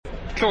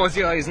close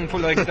your eyes and pull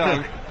like a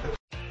dog.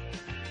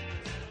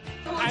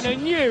 And a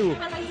new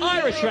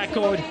Irish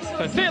record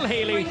for Phil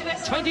Healy,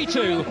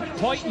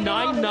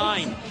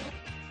 22.99.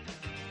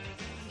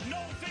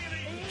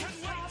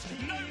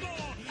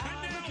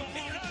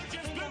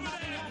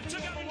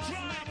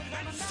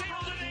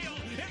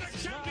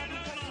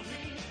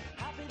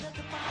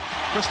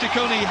 Christy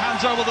Cooney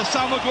hands over the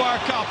Sam Maguire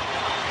Cup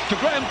to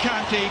Graham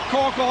Canty,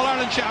 Cork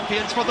All-Ireland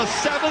champions for the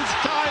 7th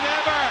time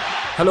ever.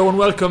 Hello and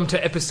welcome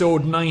to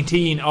episode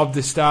 19 of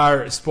the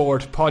Star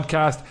Sport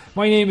podcast.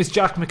 My name is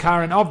Jack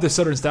McCarran of the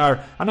Southern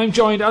Star and I'm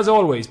joined as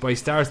always by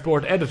Star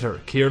Sport editor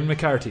Kieran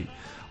McCarthy.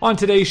 On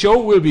today's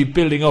show we'll be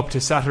building up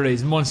to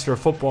Saturday's Munster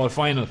football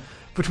final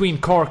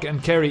between Cork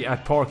and Kerry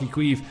at Páirc Uí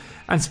Chaoimh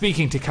and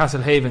speaking to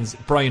Castlehaven's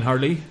Brian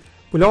Hurley.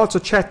 We'll also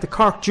chat the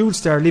Cork Jewel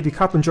star Libby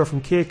Coppinger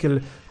from Cahill,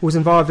 who was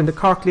involved in the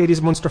Cork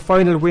Ladies Munster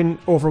final win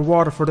over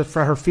Waterford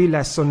for her field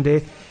last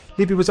Sunday.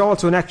 Libby was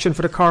also in action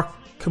for the Cork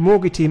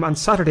Camogie team on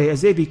Saturday as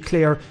they beat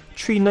Clare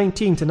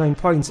 3-19 to 9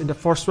 points in the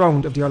first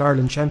round of the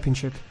All-Ireland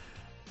Championship.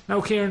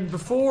 Now Kieran,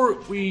 before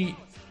we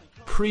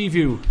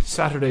preview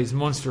Saturday's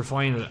Munster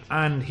final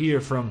and hear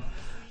from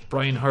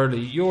Brian Hurley,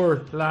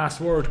 your last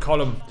word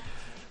column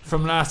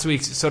from last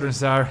week's Southern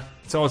Star,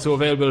 it's also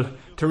available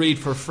to read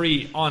for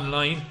free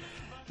online,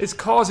 is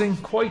causing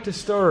quite a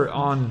stir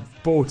on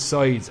both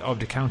sides of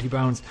the county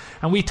bounds,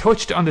 and we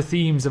touched on the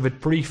themes of it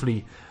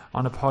briefly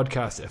on a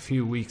podcast a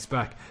few weeks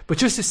back. But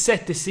just to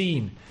set the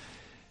scene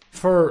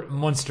for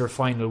Munster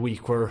final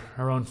week, we're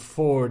around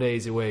 4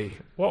 days away.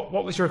 What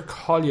was your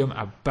column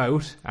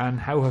about, and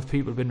how have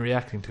people been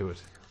reacting to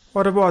it?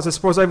 What it was, I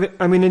suppose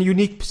I'm in a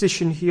unique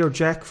position here,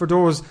 Jack. For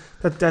those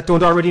that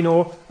don't already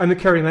know, I'm a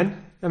Kerryman.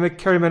 I'm a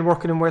Kerryman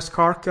working in West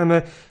Cork. I'm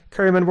a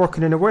Kerryman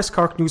working in a West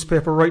Cork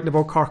newspaper writing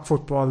about Cork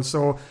football.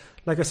 So,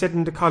 like I said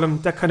in the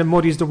column, that kind of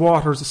muddies the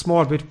waters a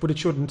small bit, but it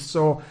shouldn't.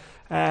 So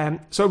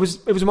it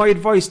was my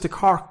advice to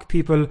Cork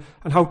people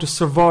on how to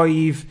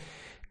survive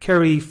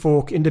Kerry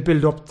folk in the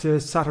build-up to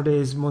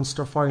Saturday's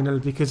Munster final,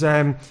 because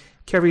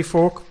Kerry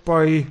folk,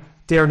 by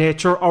their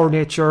nature, our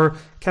nature,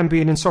 can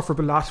be an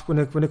insufferable lot when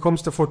it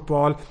comes to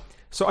football.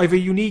 So I have a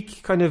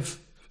unique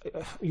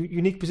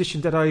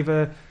position that I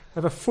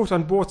have a foot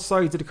on both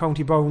sides of the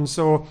county bounds.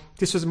 So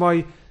this was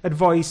my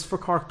advice for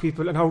Cork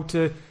people on how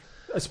to,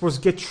 I suppose,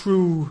 get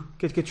through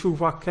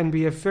what can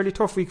be a fairly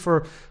tough week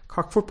for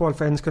Cork football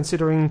fans,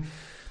 considering, I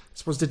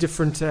suppose, the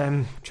different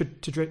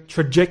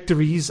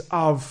trajectories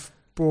of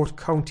both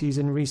counties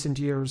in recent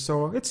years.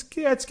 So it's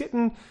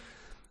getting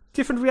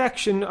different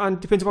reaction, and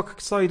depends on what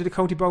side of the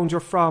county bound you're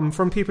from.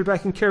 From people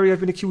back in Kerry,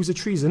 I've been accused of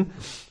treason.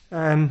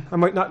 I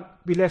might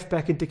not be left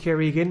back into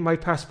Kerry again. My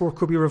passport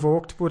could be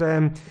revoked, but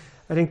I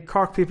think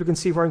Cork people can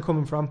see where I'm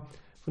coming from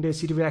when they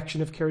see the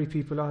reaction of Kerry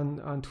people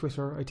on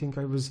Twitter. I think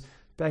I was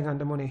bang on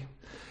the money.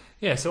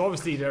 Yeah, so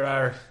obviously there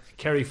are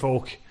Kerry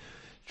folk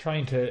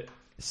trying to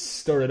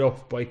stir it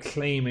up by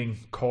claiming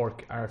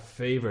Cork are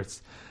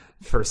favourites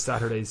for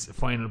Saturday's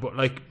final. But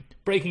like,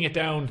 breaking it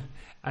down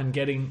and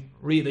getting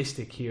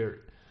realistic here,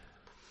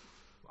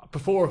 I'm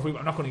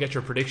not going to get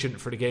your prediction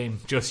for the game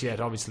just yet,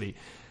 obviously.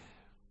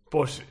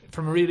 But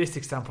from a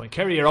realistic standpoint,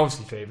 Kerry are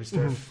obviously favourites.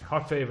 They're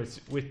hot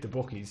favourites with the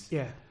bookies.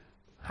 Yeah.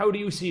 How do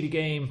you see the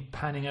game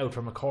panning out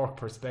from a Cork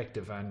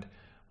perspective, and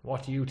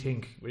what do you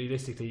think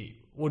realistically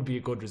would be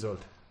a good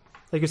result?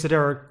 Like I said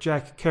there,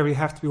 Jack, Kerry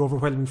have to be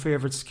overwhelming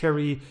favourites.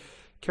 Kerry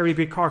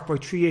beat Cork by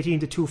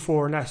 3-18 to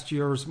 2-4 in last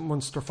year's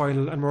Munster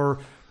final, and we're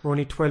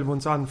only 12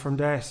 months on from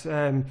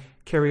that.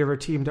 Kerry are a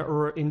team that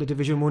were in the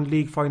Division 1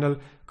 League final.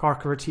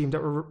 Cork are a team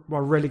that were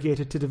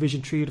relegated to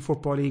Division 3 of the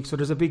Football League. So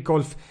there's a big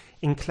gulf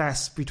in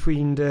class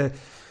between the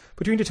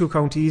two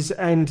counties,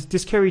 and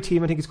this Kerry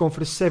team, I think, is going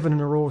for the 7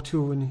 in a row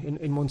too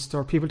in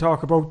Munster. People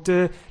talk about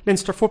the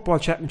Leinster Football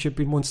Championship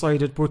being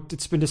one-sided, but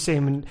it's been the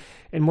same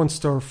in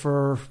Munster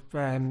for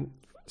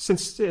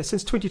since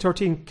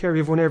 2013. Kerry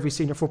have won every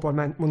senior football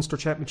Munster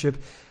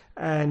Championship,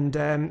 and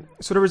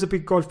so there is a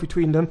big gulf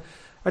between them.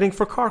 I think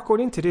for Cork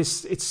going into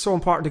this, it's so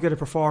important to get a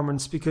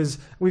performance, because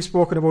we've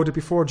spoken about it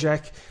before,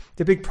 Jack.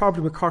 The big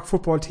problem with Cork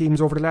football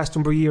teams over the last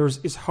number of years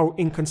is how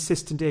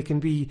inconsistent they can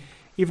be.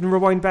 Even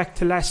rewind back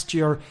to last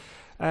year,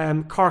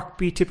 Cork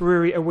beat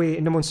Tipperary away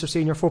in the Munster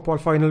Senior Football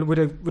Final with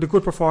a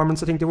good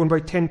performance. I think they won by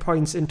 10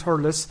 points in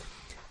Thurles,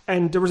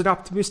 and there was an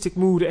optimistic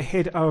mood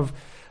ahead of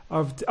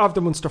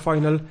the Munster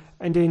final,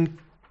 and then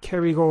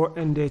Kerry go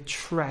and they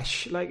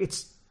trash. Like,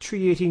 it's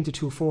 3-18 to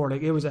 2-4.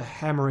 Like, it was a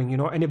hammering,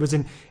 and it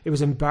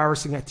was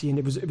embarrassing at the end.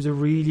 It was a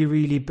really,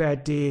 really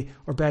bad day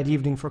or bad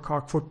evening for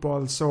Cork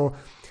football. So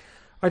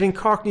I think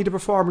Cork need a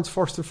performance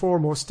first and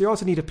foremost. They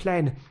also need a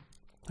plan.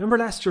 Remember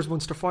last year's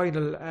Munster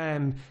final,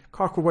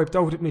 Cork were wiped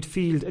out at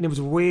midfield, and it was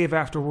wave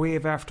after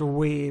wave after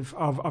wave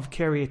of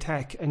Kerry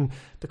attack, and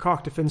the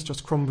Cork defence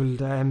just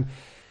crumbled.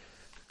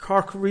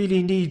 Cork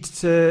really need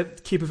to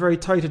keep it very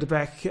tight at the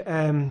back.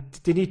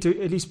 They need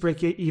to at least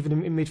break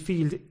even in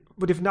midfield.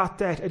 But if not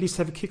that, at least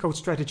have a kick-out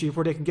strategy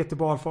where they can get the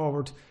ball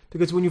forward.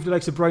 Because when you've the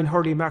likes of Brian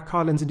Hurley, Mark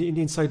Collins in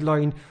the inside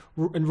line,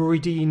 and Rory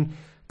Dean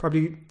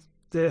probably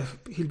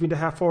he'll be in the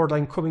half forward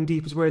line coming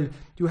deep as well.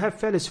 You have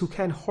fellas who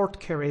can hurt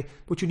Kerry,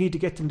 but you need to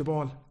get them the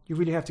ball. You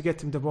really have to get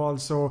them the ball.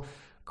 So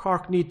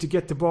Cork need to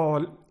get the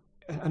ball.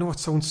 I know it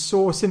sounds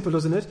so simple,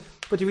 doesn't it?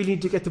 But you really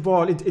need to get the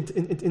ball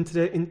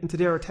into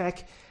their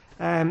attack.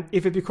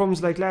 If it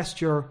becomes like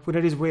last year, when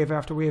it is wave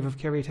after wave of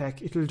Kerry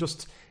attack, it'll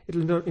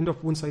end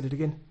up one-sided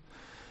again.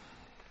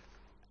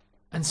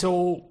 And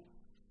so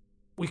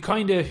we've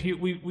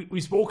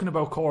spoken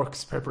about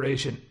Cork's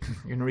preparation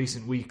in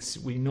recent weeks.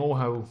 We know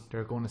how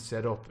they're going to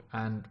set up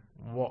and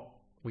what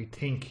we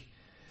think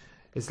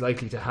is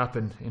likely to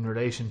happen in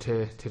relation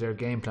to their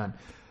game plan.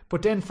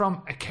 But then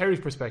from a Kerry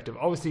perspective,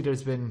 obviously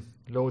there's been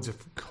loads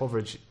of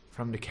coverage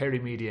from the Kerry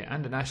media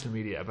and the national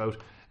media about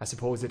a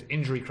supposed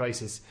injury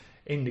crisis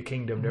in the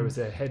kingdom. There was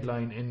a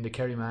headline in the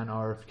Kerryman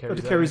or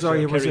Kerry's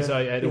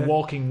Eye, the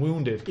Walking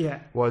Wounded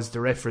was the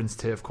reference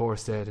to, of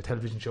course, the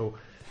television show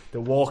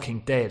The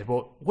Walking Dead.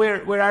 But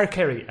where are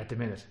Kerry at the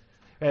minute?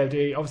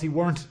 They obviously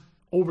weren't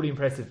overly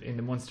impressive in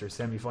the Munster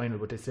semi-final,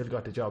 but they still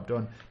got the job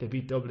done. They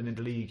beat Dublin in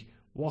the league.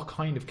 What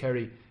kind of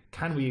Kerry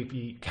can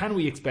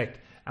we expect?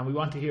 And we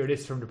want to hear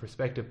this from the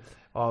perspective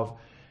of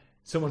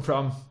someone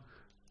from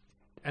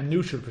a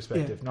neutral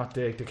perspective, not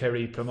the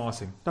Kerry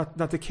promoting.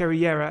 Not the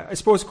Kerry era. I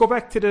suppose go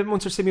back to the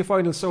Munster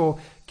semi-final. So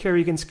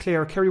Kerry against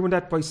Clare. Kerry won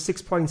that by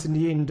 6 points in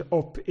the end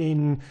up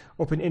in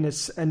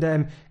Innis.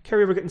 And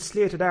Kerry were getting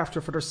slated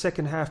after for their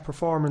second half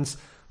performance.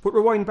 But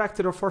rewind back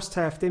to their first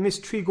half, they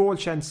missed 3 goal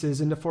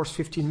chances in the first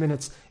 15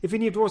 minutes. If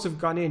any of those have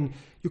gone in,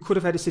 you could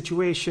have had a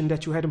situation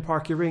that you had in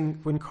Páirc Uí Rinn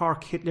when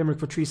Cork hit Limerick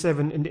for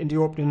 3-7 in the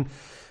opening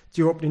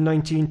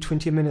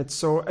 19-20 minutes.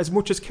 So as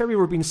much as Kerry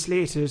were being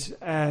slated,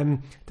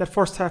 that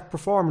first half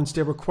performance,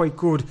 they were quite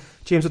good.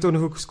 James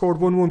O'Donoghue scored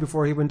 1-1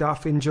 before he went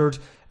off injured,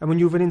 and when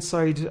you have an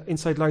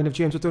inside line of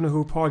James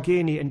O'Donoghue, Paul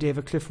Ganey and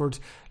David Clifford,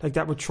 like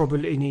that would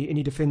trouble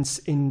any defence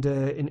in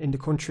the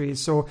country.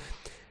 So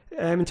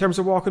in terms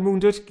of walking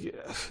wounded,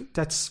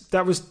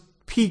 that was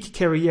peak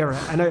Kerry era,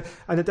 and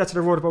that's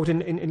what I wrote about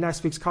in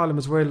last week's column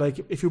as well.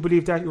 Like, if you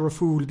believe that, you're a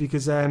fool,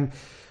 because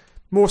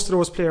most of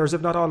those players, if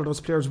not all of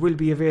those players, will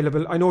be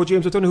available. I know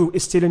James O'Donoghue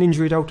is still an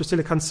injury out. There's still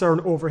a concern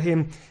over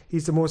him.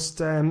 He's the most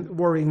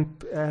worrying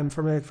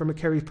from a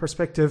Kerry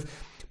perspective.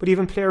 But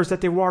even players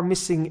that they were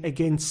missing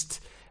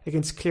against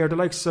Clare, the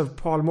likes of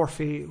Paul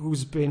Murphy,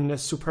 who's been a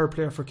superb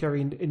player for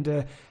Kerry in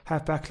the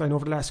half-back line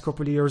over the last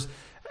couple of years,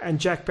 and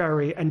Jack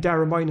Barry and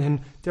Darragh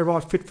Moynihan, they're all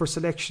fit for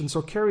selection.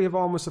 So Kerry have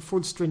almost a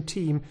full-strength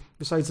team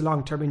besides the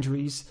long-term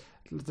injuries.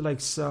 The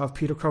likes of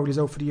Peter Crowley's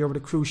out for the year with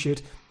a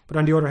cruciate. But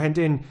on the other hand,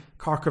 in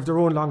Cork have their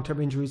own long-term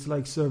injuries, the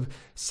likes of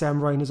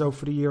Sam Ryan is out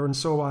for the year and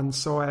so on.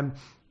 So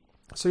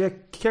yeah,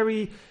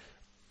 Kerry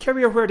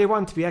are where they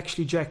want to be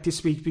actually, Jack,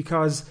 this week,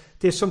 because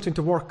there's something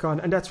to work on,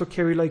 and that's what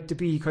Kerry like to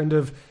be. Kind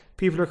of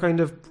people are kind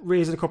of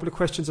raising a couple of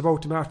questions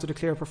about them after the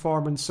Clare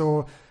performance,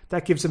 so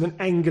that gives them an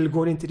angle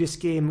going into this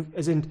game,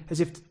 as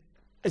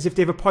if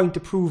they have a point to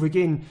prove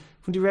again.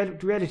 When the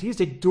reality is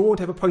they don't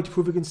have a point to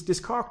prove against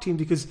this Cork team,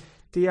 because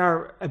they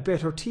are a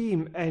better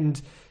team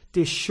and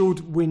they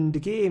should win the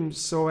game.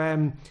 So,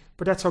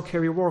 but that's how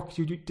Kerry work.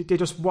 They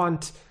just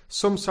want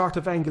some sort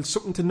of angle,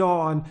 something to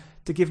gnaw on,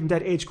 to give them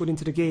that edge going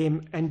into the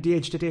game. And the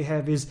edge that they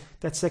have is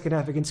that second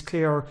half against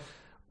Clare,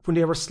 when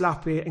they were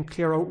sloppy and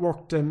Clare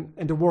outworked them,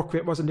 and the work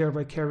rate wasn't there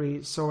by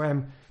Kerry.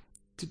 So,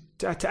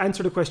 to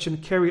answer the question,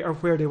 Kerry are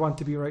where they want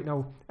to be right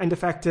now. And the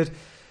fact that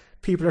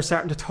people are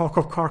starting to talk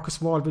up Cork a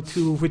small bit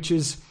too, which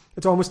is,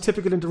 it's almost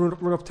typical in the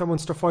run up to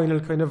Munster final.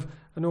 Kind of,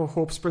 I know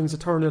hope springs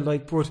eternal,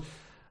 but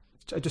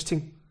I just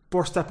think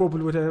burst that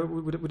bubble with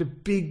a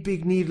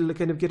big needle,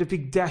 kind of get a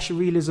big dash of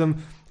realism,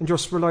 and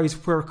just realise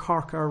where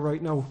Cork are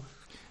right now.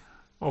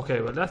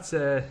 Okay, well, that's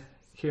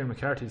Kieran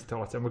McCarthy's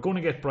thoughts, and we're going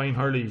to get Brian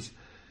Hurley's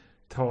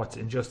thoughts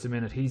in just a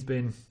minute. He's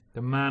been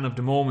the man of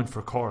the moment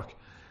for Cork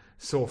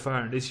so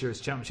far in this year's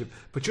championship.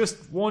 But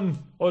just one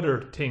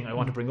other thing I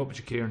want to bring up with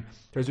you, Kieran.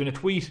 There's been a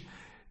tweet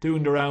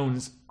doing the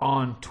rounds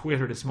on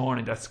Twitter this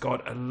morning that's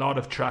got a lot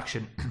of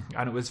traction,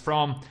 and it was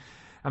from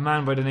a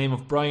man by the name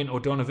of Brian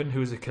O'Donovan,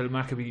 who's a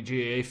Kilmackabee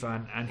GAA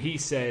fan, and he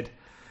said,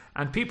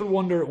 and people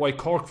wonder why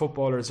Cork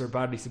footballers are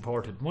badly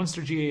supported.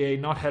 Munster GAA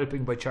not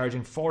helping by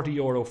charging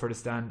 €40 for the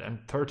stand and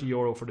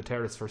 €30 for the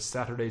terrace for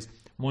Saturday's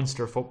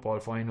Munster football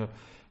final.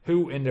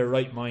 Who in their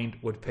right mind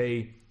would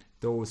pay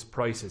those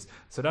prices?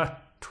 So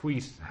that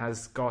tweet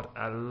has got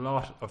a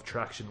lot of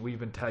traction. We've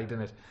been tagged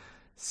in it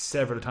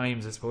several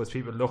times, I suppose,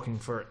 people looking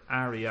for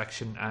our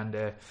reaction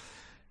and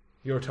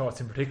your thoughts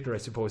in particular, I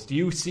suppose. Do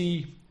you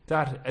see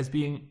that as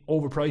being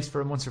overpriced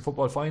for a Munster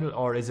football final,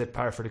 or is it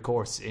par for the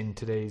course in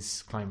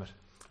today's climate?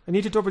 I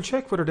need to double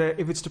check whether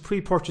if it's the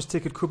pre-purchase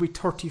ticket, could be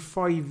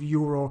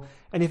 €35,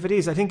 and if it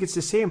is, I think it's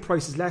the same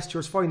price as last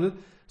year's final.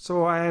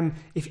 So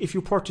if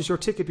you purchase your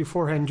ticket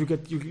beforehand, you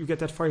get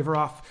that $5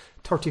 off,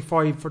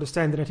 35 for the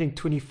stand, and I think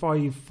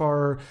 25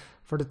 for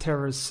the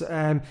terrace.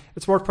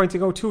 It's worth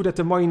pointing out too that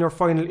the minor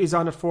final is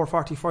on at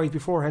 4:45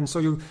 beforehand, so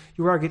you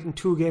are getting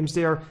 2 games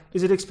there.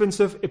 Is it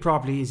expensive? It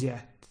probably is,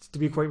 yeah. To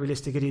be quite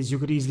realistic, it is. You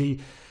could easily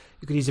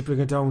you could easily bring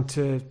it down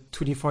to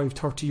 25,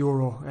 30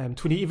 euro,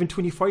 even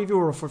 25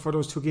 euro for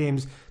those 2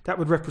 games. That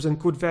would represent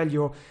good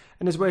value.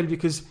 And as well,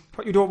 because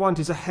what you don't want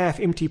is a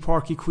half-empty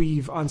Páirc Uí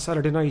Chaoimh on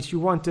Saturday night. You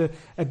want a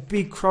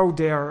big crowd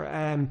there.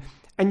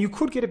 And you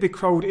could get a big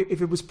crowd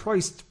if it was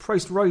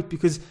priced right,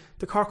 because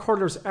the Cork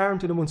hurlers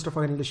aren't in the Munster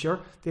final this year.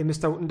 They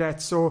missed out on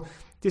that. So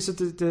this is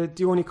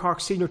the only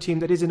Cork senior team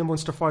that is in the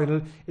Munster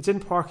final. It's in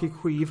Páirc Uí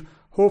Chaoimh.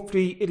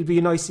 Hopefully it'll be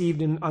a nice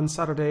evening on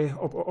Saturday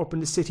up in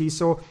the city.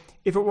 So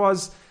if it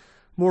was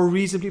more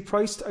reasonably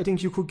priced, I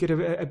think you could get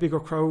a bigger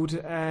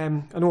crowd. I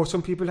know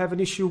some people have an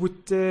issue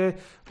with the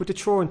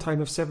throw-in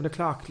time of 7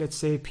 o'clock. Let's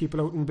say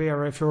people out in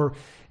Beara, if you're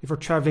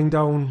travelling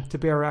down to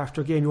Beara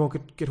after a game, you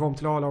won't get home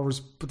till all hours.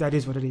 But that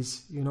is what it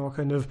is,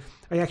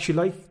 I actually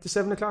like the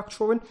 7 o'clock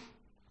throw-in.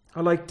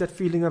 I like that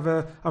feeling of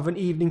an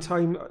evening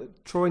time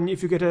throw-in.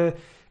 If you get a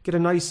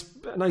nice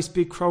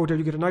big crowd there,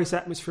 you get a nice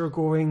atmosphere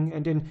going,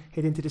 and then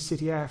head into the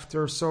city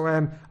after. So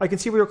I can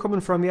see where you're coming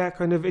from. Yeah,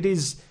 it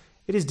is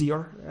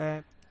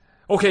dear.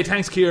 Okay,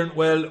 thanks, Kieran.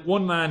 Well,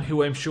 one man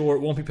who I'm sure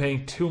won't be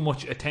paying too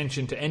much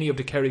attention to any of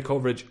the Kerry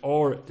coverage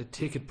or the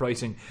ticket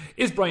pricing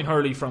is Brian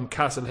Hurley from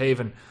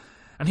Castlehaven.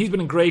 And he's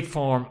been in great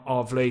form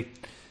of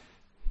late.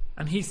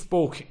 And he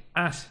spoke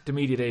at the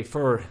media day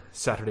for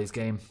Saturday's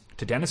game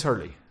to Dennis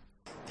Hurley.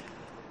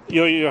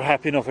 You're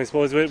happy enough, I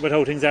suppose, with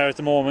how things are at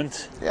the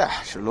moment? Yeah,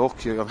 sure.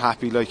 Look, I'm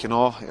happy.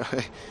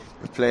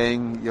 You're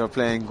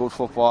playing good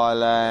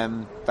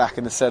football. Back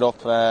in the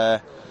setup.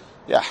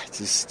 Yeah,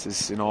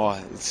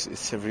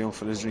 it's every young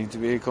fella's dream to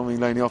be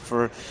lining up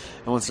for a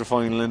Munster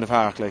final in the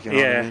park. What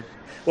I mean?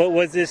 Well,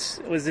 was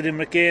the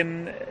Limerick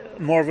game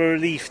more of a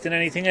relief than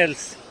anything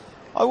else?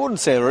 I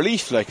wouldn't say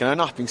relief, and I'm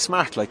not being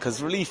smart,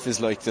 because relief is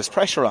there's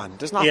pressure on.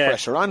 There's not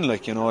pressure on,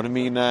 you know what I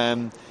mean?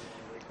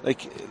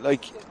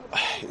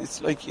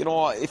 It's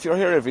if you're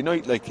here every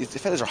night, the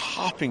fellas are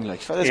hopping,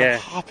 are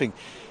hopping,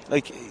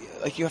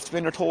 you have to be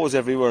on your toes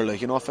everywhere,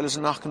 fellas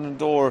are knocking on the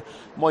door.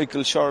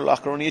 Michael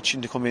Sherlock are only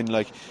itching to come in,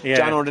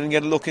 John didn't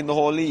get a look in the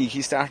whole league.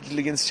 He started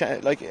against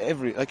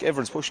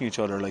everyone's pushing each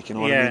other, what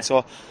I mean.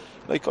 So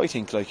I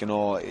think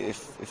if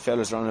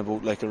fellas are on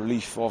about a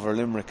relief over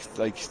Limerick,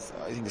 I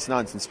think it's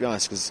nonsense, to be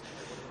honest, because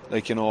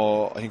I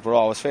think we're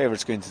always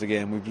favourites going into the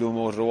game. We blew them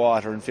out of the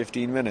water in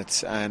 15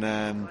 minutes,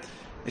 and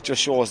it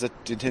just shows that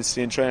the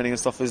intensity in training and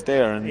stuff is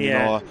there, and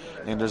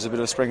and there's a bit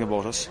of spring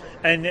about us.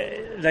 And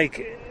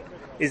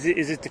is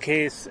it the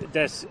case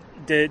that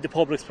the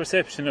public's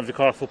perception of the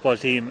Cork football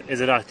team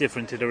is a lot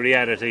different to the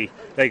reality?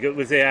 It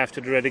was say after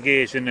the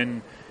relegation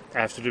and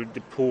after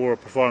the poor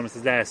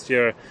performances last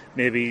year,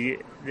 maybe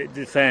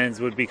the fans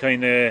would be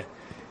kind of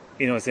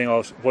saying,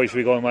 "Oh, why should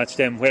we go and watch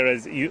them?"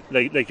 Whereas you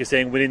like you're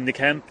saying, within the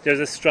camp,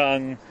 there's a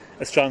strong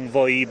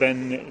vibe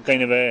and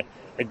kind of a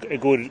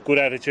good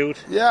attitude.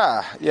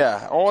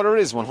 Yeah. Oh, there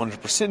is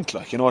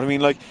 100%. You know what I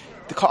mean?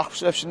 The Cork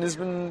perception has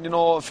been,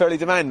 fairly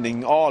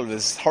demanding,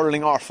 always,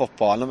 hurling or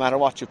football, no matter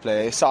what you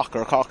play,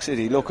 soccer, Cork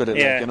City, look at it,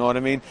 you know what I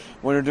mean?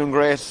 When they're doing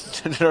great,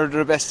 they're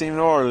the best team in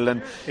the world,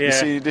 and you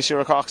see this year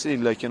at Cork City,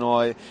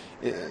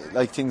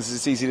 things,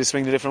 it's easy to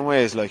swing the different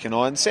ways,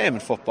 and same in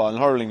football and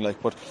hurling,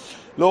 but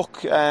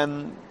look,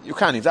 you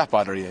can't leave that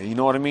bother you, you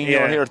know what I mean?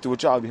 You're here to do a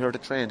job, you're here to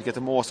train, to get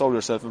the most out of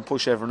yourself and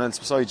push everyone else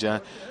beside you,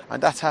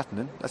 and that's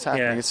happening.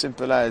 It's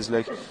simple as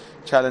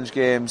challenge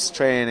games,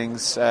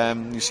 trainings,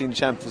 you've seen the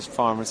champions'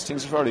 performance,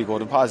 things are fairly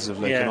good and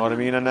positive, you know what I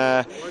mean? And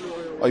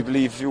I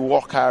believe if you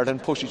work hard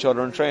and push each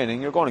other in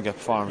training, you're going to get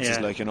performances,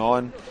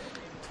 and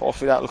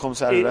hopefully that'll come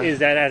Saturday. Is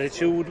that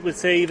attitude, we'll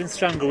say, even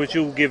stronger with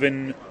you,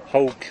 given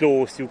how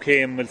close you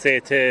came, we'll say,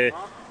 to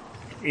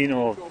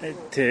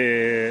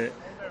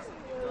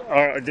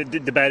or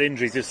the bad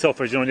injuries you've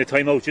suffered, the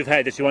time out you've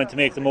had, that you want to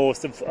make the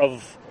most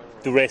of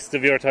the rest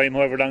of your time,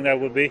 however long that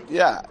would be?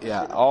 Yeah.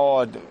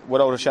 Oh,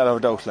 without a shadow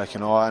of doubt,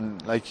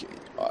 and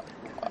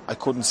I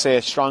couldn't say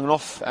it strong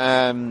enough.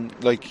 When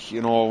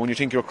you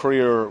think your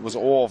career was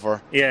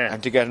over,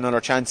 and to get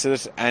another chance at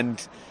it,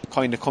 and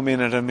kind of come in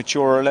at a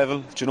maturer level,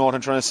 do you know what I'm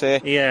trying to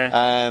say?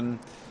 Yeah.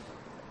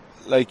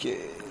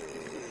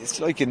 It's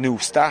like a new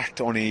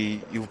start,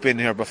 only you've been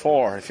here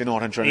before, if you know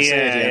what I'm trying to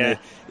say. Yeah.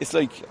 It's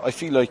I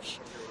feel like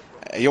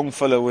a young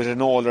fella with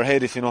an older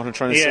head, if you know what I'm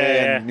trying to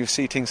say, and you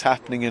see things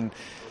happening, and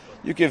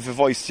you give a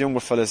voice to younger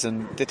fellas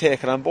and they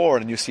take it on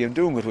board, and you see them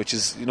doing it, which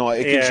is,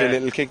 it gives you a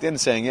little kick in,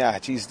 saying,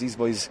 geez, these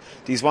boys,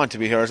 these want to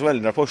be here as well,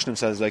 and they're pushing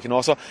themselves,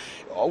 so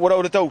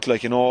without a doubt,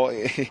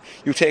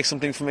 you take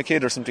something from a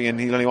kid or something and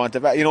he'll only want it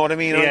back, you know what I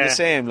mean? The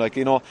same,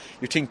 you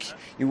think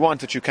you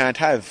want what you can't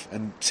have,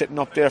 and sitting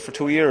up there for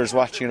 2 years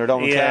watching it, or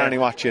down in Clarny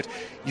watch it,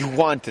 you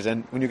want it,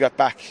 and when you get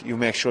back you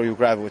make sure you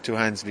grab it with two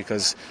hands, and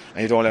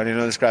you don't let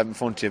anyone else grab it in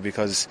front of you,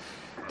 because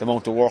the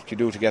amount of work you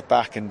do to get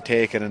back and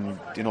take it, and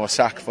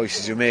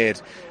sacrifices you made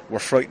were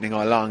frightening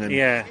all along, and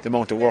the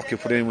amount of work you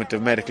put in with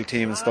the medical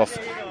team and stuff,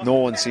 no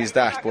one sees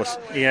that. But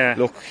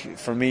look,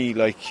 for me,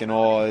 I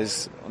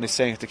was only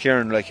saying it to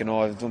Kieran,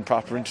 I've done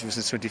proper interviews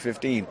since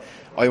 2015.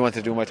 I wanted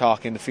to do my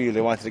talk in the field,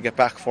 I wanted to get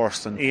back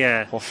first, and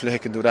hopefully I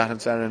can do that on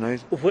Saturday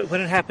night. When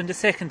it happened the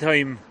second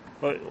time,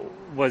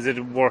 was it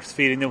a worse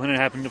feeling than when it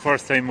happened the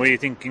first time? Were you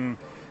thinking,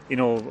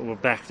 we're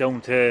back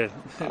down to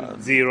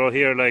zero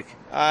here, like?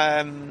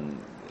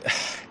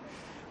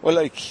 Well,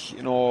 like,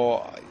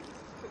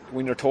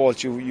 when you're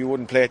told you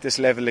wouldn't play at this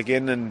level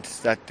again and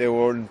that they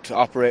weren't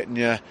operating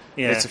you,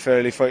 it's a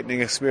fairly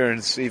frightening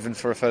experience, even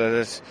for a fella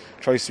that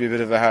tries to be a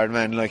bit of a hard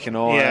man, like,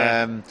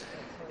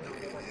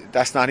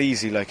 that's not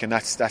easy, like, and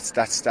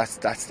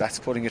that's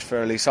putting it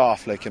fairly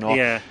soft, like,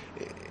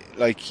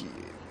 like,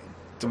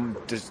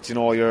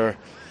 your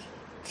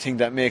thing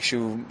that makes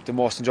you the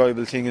most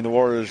enjoyable thing in the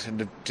world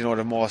and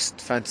the most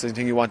fantasy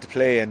thing you want to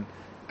play and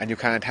you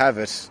can't have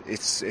it.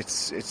 It's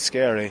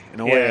scary in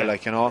a way,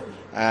 like,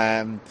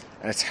 and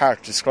it's hard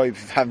to describe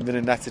if you haven't been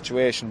in that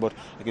situation. But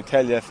I can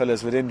tell you,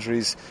 fellas with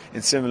injuries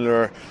in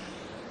similar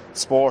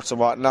sports and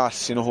whatnot,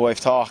 who I've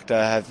talked to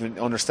have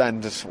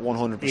understand it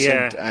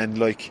 100%, and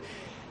like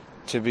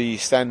to be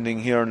standing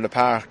here in the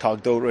park,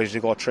 togged out, ready to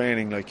go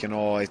training, like,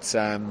 it's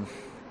a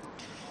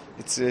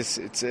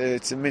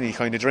mini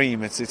kind of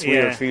dream. It's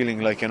weird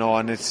feeling, like,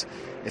 and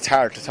it's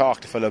hard to talk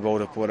to fella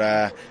about it, but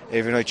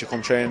every night you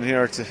come training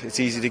here, it's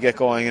easy to get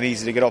going and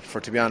easy to get up for,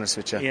 to be honest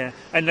with you. Yeah,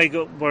 and like,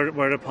 were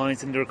there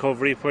points in the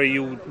recovery where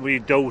you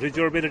doubted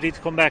your ability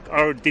to come back,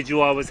 or did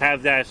you always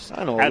have that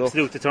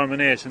absolute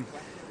determination?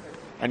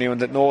 Anyone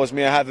that knows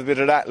me, I have a bit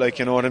of that, like,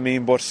 you know what I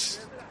mean, but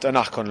they're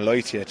not going to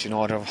lie to you,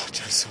 there was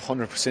just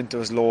 100% there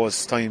was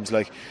loads times,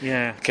 like,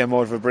 came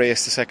out of a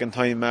brace the second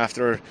time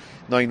after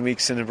 9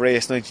 weeks in a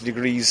brace, 90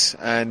 degrees,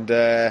 and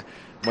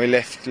my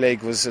left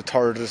leg was a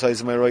third the size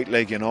of my right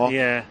leg,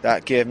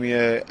 that gave me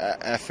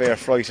a fair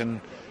fright,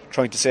 and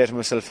trying to say to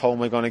myself, how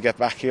am I going to get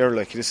back here,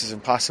 like, this is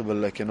impossible,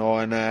 like, and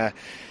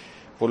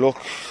but look,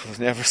 I've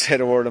never said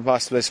a word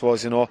impossible, I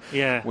suppose,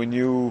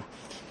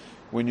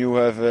 when you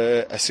have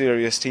a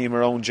serious team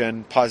around you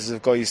and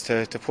positive guys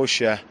to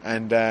push you,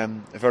 and a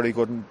very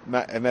good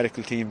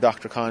medical team,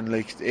 Dr.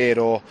 Connolly,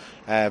 Ado,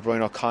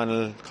 Brian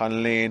O'Connell,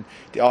 Conor Lane,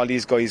 all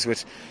these guys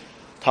with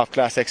top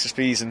class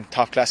XSPs and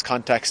top class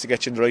contacts to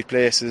get you in the right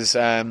places,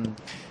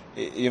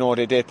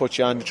 they put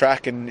you on the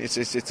track, and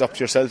it's up to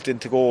yourself then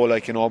to go,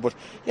 like, but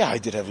I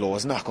did have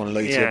lows, I'm not going to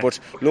lie to you, but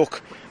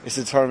look, it's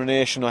a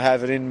determination, I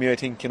have it in me, I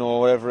think,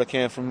 wherever I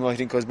came from, I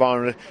think I was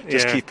born with it,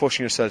 just keep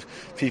pushing yourself.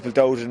 People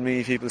doubted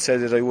me, people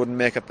said that I wouldn't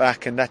make it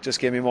back, and that just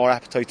gave me more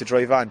appetite to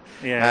drive on,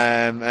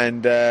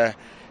 here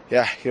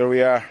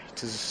we are.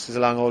 It's a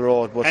long old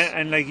road, but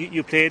and like,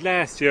 you played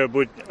last year,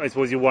 but I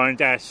suppose you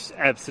weren't at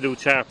absolute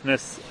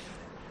sharpness.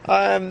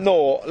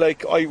 No,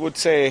 like, I would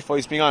say, if I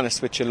was being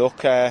honest with you,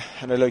 look, and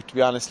I like to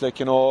be honest,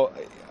 like,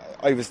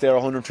 I was there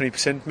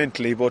 120%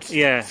 mentally, but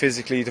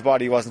physically the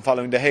body wasn't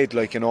following the head,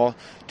 like,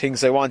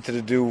 things I wanted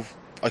to do,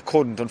 I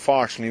couldn't,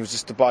 unfortunately. It was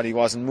just the body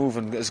wasn't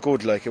moving as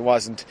good, like, it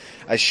wasn't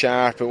as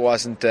sharp, it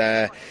wasn't,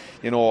 I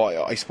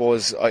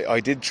suppose I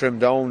did trim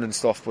down and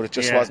stuff, but it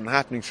just wasn't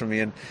happening for me.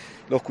 And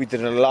look, we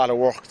did a lot of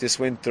work this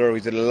winter, we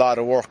did a lot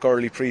of work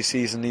early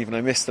pre-season, even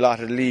I missed a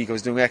lot of the league, I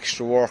was doing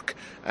extra work,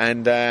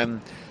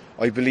 and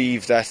I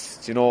believe that,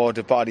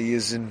 the body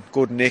is in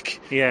good nick.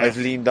 I've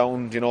leaned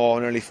down,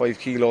 nearly 5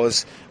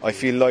 kilos. I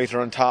feel lighter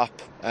on top.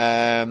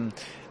 And,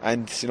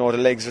 the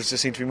legs just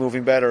seem to be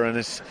moving better. And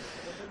it's,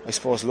 I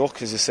suppose,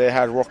 look, as I say,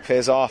 hard work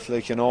pays off,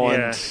 like, and,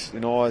 as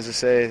I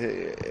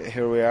say,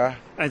 here we are.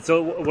 And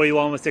so were you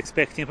almost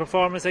expecting a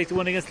performance like the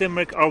one against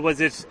Limerick, or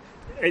was it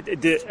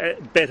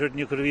better than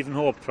you could have even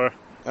hoped for?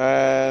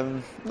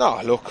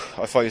 No, look,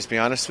 if I was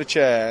being honest with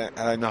you, and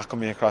I'm not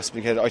coming across a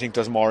big head, I think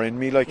there's more in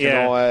me, like,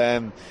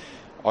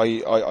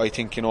 I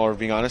think,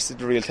 being honest,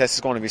 the real test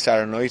is going to be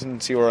Saturday night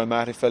and see where I'm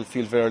at. I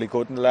feel fairly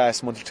good in the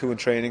last month or two in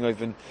training. I've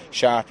been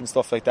sharp and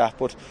stuff like that,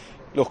 but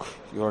look,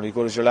 you're only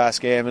good as your last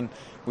game, and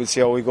we'll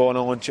see how we go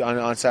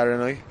on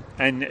Saturday night.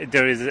 And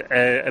there is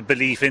a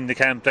belief in the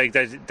camp, like,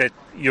 that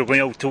you're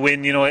going out to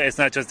win, it's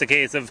not just a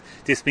case of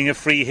this being a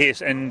free hit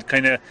and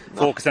kind of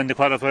focus on the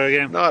qualifier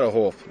game. Not a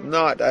hope,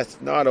 not a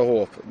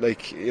hope,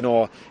 like,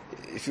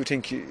 if you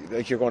think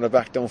you're going to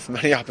back down from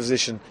any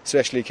opposition,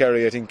 especially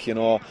Kerry, I think,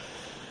 you're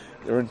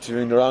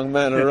interviewing the wrong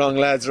man or the wrong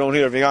lads around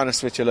here, being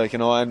honest with you, like,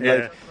 and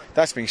like,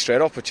 that's being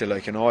straight up with you,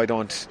 like,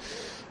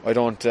 I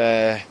don't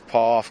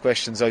paw off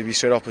questions. I'll be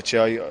straight up with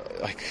you.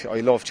 I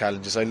love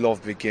challenges, I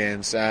love big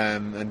games,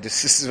 and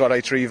this is what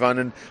I thrive on,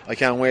 and I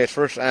can't wait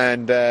for it.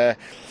 And there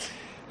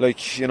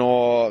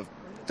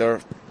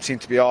seem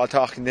to be all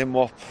talking them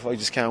up. I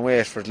just can't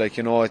wait for it, like,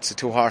 it's a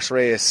 2-horse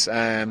race.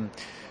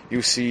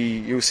 You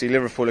see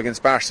Liverpool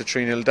against Barca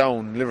 3-0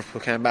 down.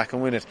 Liverpool came back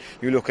and win it.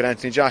 You look at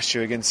Anthony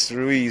Joshua against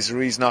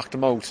Ruiz knocked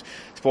him out.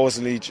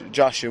 Supposedly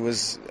Joshua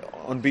was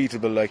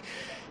unbeatable. Like,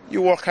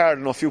 you work hard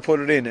enough, you put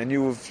it in, and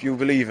you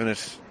believe in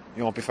it,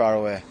 you won't be far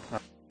away.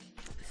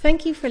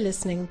 Thank you for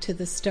listening to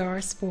the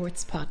Star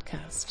Sports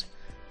Podcast.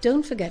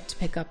 Don't forget to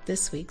pick up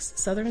this week's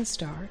Southern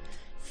Star,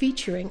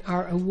 featuring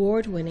our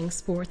award-winning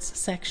sports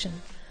section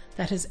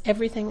that has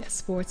everything a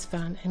sports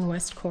fan in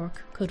West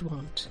Cork could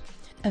want.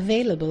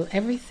 Available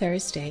every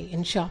Thursday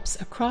in shops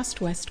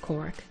across West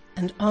Cork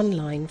and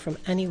online from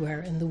anywhere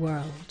in the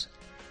world.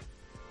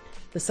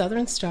 The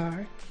Southern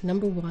Star,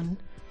 #1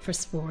 for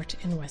sport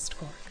in West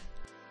Cork.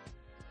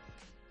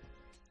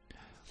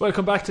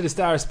 Welcome back to the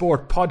Star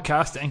Sport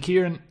podcast. And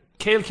Kieran,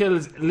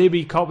 Kilkill's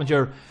Libby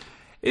Coppinger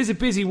is a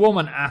busy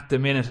woman at the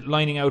minute,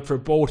 lining out for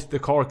both the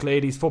Cork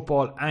ladies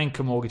football and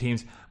camogie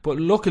teams. But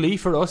luckily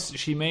for us,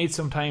 she made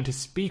some time to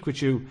speak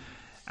with you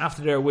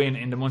after their win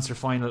in the Munster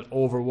final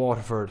over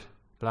Waterford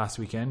last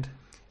weekend.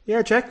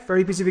 Yeah, Jack,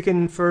 very busy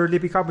weekend for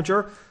Libby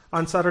Coppinger.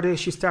 On Saturday,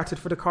 she started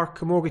for the Cork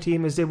camogie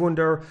team as they won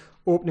their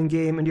opening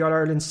game in the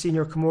All-Ireland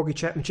Senior Camogie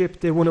Championship.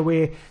 They won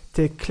away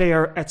to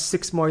Clare at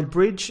 6 Mile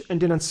Bridge.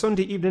 And then on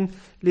Sunday evening,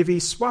 Libby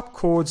swapped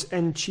codes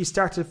and she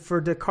started for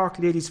the Cork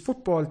ladies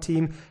football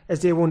team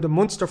as they won the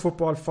Munster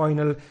football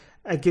final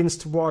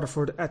against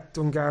Waterford at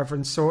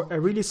Dungarvan. So a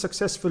really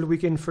successful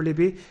weekend for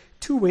Libby.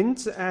 2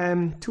 wins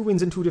in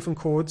 2 different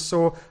codes.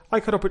 So I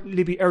caught up with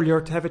Libby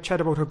earlier to have a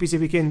chat about her busy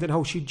weekend and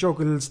how she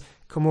juggles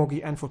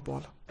camogie and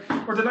football.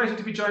 We're delighted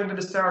to be joined on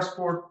the Star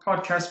Sport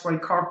podcast by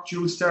Cork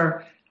Jewel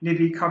star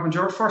Libby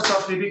Coppinger. First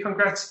off, Libby,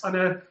 congrats on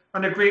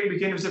a great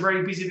weekend. It was a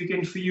very busy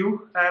weekend for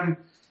you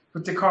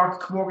with the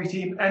Cork camogie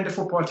team and the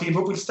football team.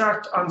 But we'll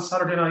start on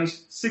Saturday night,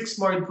 6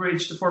 Mile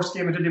Bridge, the first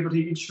game of the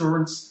Liberty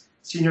Insurance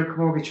Senior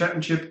Camogie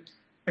Championship.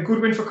 A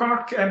good win for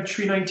Cork,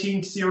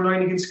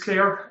 3-19-0-9 against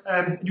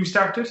Clare. You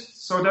started,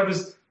 so that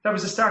was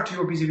the start to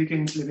your busy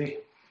weekend, Libby.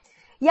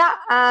 Yeah,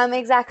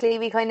 exactly.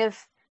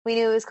 We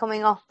knew it was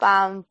coming up,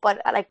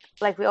 but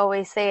like we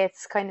always say,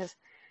 it's kind of,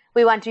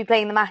 we want to be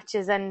playing the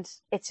matches, and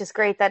it's just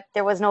great that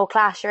there was no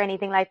clash or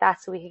anything like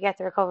that, so we could get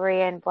the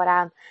recovery in.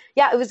 But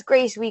yeah, it was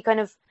great. We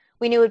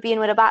knew we'd be in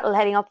with a battle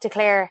heading up to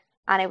Clare,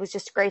 and it was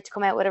just great to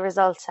come out with a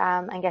result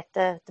and get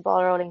the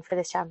ball rolling for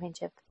this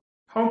championship.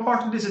 How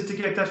important is it to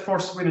get that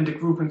first win in the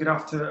group and get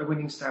off to a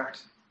winning start?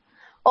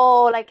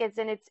 Oh,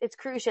 it's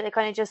crucial. It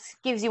kind of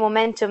just gives you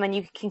momentum, and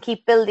you can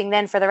keep building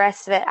then for the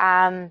rest of it.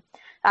 And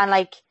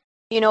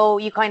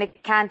you kind of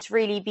can't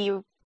really be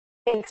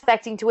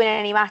expecting to win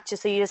any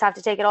matches, so you just have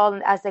to take it all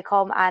as they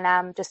come.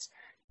 And just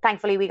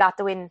thankfully we got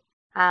the win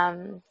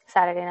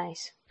Saturday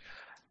night.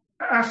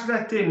 After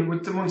that, then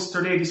with the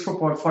Munster ladies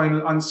football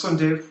final on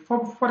Sunday,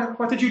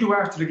 what did you do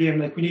after the game?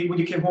 Like when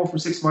you came home from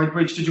 6 Mile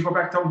Bridge, did you go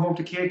back down home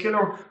to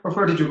Castlehaven, or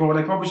where did you go?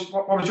 Like what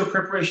was your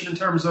preparation in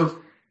terms of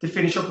the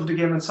finish up of the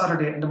game on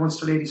Saturday and the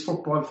Munster ladies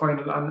football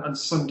final on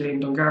Sunday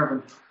in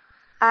Dungarvan?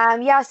 I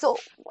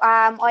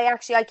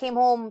came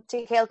home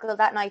to Castlehaven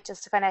that night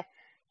just to kind of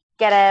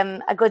get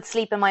a good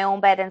sleep in my own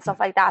bed and stuff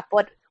like that.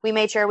 But we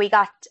made sure we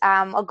got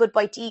a good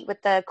bite to eat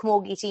with the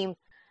camogie team.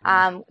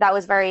 That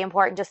was very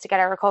important just to get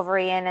our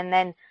recovery in, and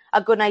then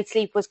a good night's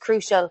sleep was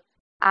crucial.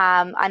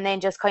 And then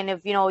just kind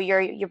of,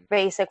 your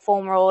basic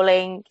foam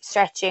rolling,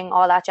 stretching,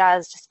 all that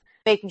jazz, just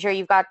making sure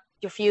you've got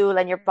your fuel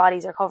and your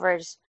bodies are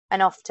covered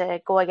enough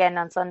to go again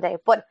on Sunday.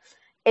 But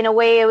in a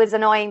way, it was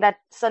annoying that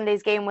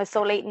Sunday's game was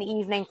so late in the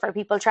evening for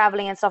people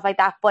travelling and stuff like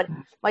that. But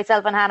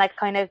myself and Hannah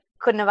kind of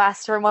couldn't have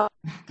asked for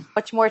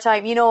much more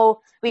time.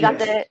 We got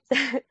the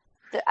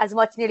as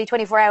much, nearly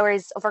 24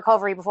 hours of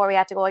recovery before we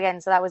had to go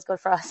again. So that was good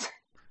for us.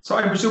 So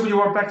I'm presuming you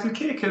were back to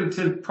Castlehaven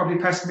till probably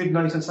past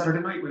midnight on Saturday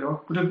night,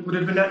 would it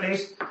have been that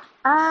late?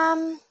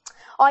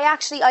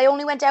 I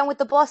only went down with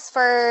the bus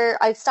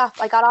I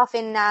got off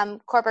in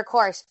Corporate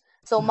Court.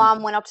 So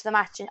Mom went up to the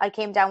match and I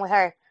came down with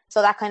her.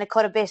 So that kind of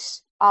cut a bit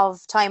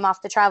of time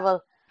off the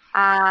travel.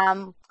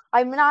 I'm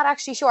not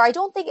actually sure. I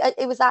don't think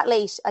it was that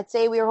late. I'd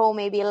say we were home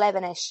maybe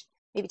 11ish,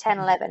 maybe 10,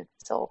 11.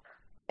 So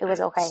it was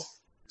okay.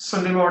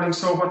 Sunday morning,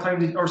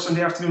 or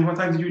Sunday afternoon, what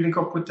time did you link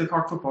up with the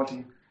Cork football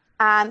team?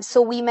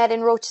 So we met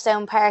in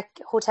Rochestown Park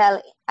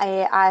Hotel at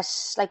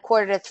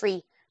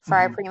 2:45 for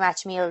our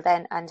pre-match meal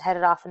then, and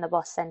headed off in the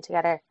bus then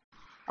together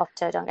up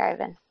to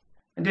Dungarvan.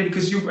 And then,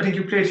 because I think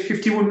you played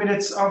 51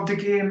 minutes of the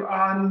game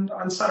on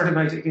Saturday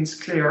night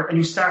against Clare, and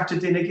you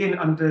started then again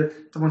on the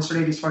Munster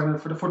ladies final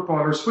for the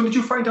footballers. When did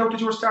you find out that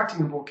you were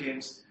starting in both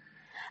games?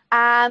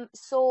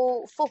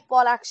 So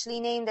football actually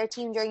named their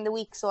team during the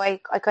week, so I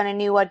kind of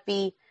knew I'd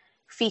be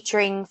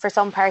featuring for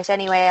some part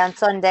anyway on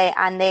Sunday,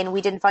 and then we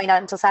didn't find out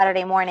until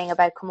Saturday morning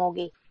about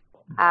camogie.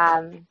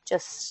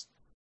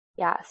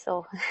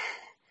 So.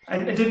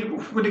 And then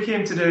when it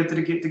came to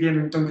the game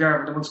in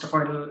Dungarvan, the Munster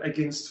final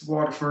against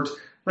Waterford,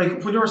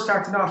 like when you were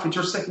starting off, it's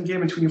your second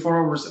game in 24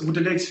 hours, would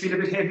the legs feel a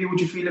bit heavy? Would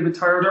you feel a bit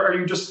tired, or are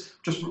you just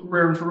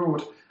rearing for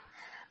road?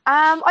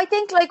 I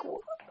think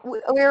we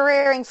were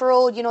rearing for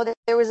road.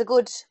 There was a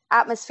good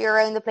atmosphere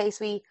around the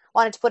place. We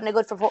wanted to put in a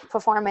good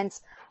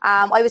performance.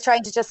 I was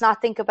trying to just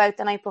not think about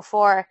the night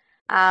before,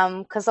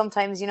 because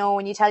sometimes,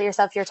 when you tell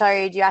yourself you're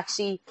tired, you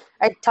actually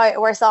are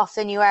worse off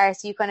than you are.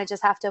 So you kind of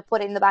just have to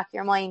put it in the back of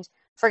your mind,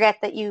 forget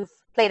that you've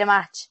played a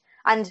match.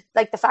 And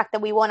the fact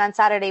that we won on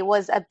Saturday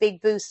was a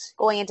big boost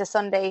going into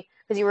Sunday,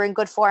 because you were in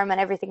good form and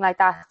everything like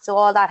that. So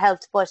all that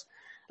helped. But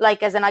I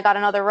got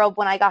another rub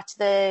when I got to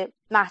the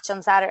match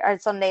on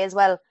Sunday as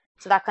well.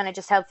 So that kind of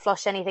just helped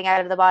flush anything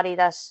out of the body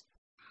that,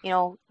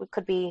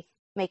 could be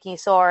making you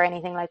sore or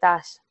anything like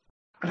that.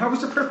 And how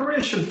was the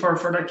preparation for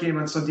that game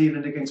on Sunday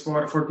evening against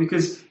Waterford?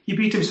 Because you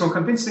beat them so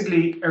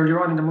convincingly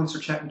earlier on in the Munster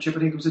Championship. I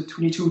think it was at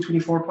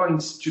 22-24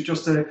 points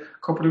just a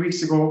couple of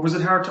weeks ago. Was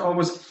it hard to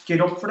almost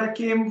get up for that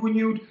game when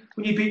you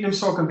beat them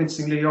so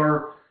convincingly,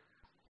 or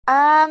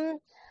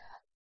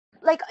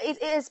Like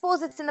I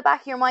suppose it's in the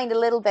back of your mind a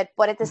little bit,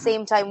 but at the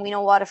same time, we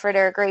know Waterford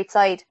are a great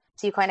side,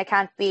 so you kind of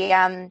can't be,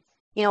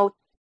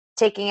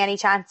 taking any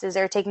chances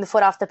or taking the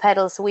foot off the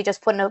pedal. So we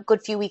just put in a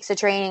good few weeks of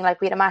training.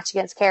 Like we had a match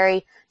against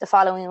Kerry the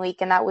following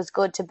week, and that was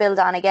good to build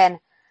on again.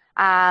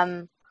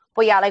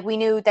 But yeah, like we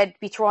knew they'd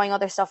be throwing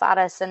other stuff at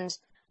us, and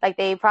like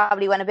they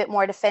probably went a bit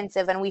more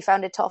defensive, and we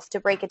found it tough to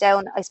break it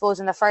down, I suppose,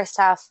 in the first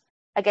half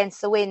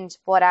against the wind.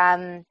 But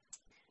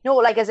no,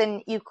 like as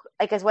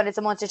when it's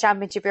a Munster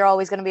Championship, you're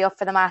always going to be up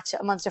for the match.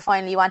 A Munster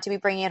final, you want to be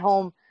bringing it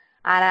home.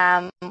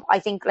 And I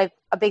think like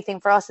a big thing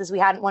for us is we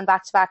hadn't won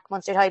back-to-back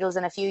Munster titles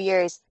in a few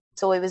years,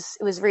 so it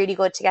was really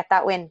good to get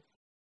that win.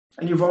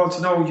 And you've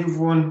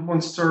won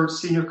Munster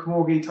Senior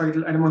Camogie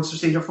title and a Munster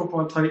Senior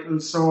Football title.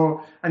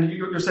 So, and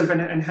yourself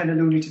and Hannah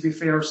Looney, to be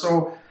fair.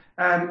 So,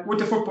 with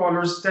the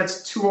footballers,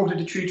 that's 2 out of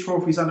the 3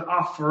 trophies on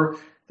offer.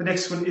 The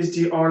next one is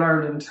the All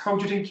Ireland. How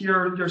do you think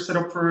you're set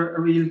up for a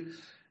real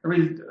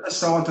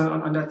assault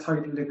on that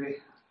title, Libby?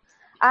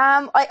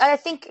 I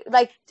think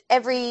like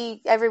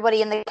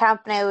everybody in the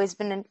camp now has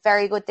been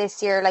very good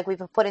this year. Like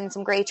we've put in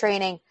some great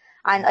training,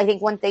 and I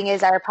think one thing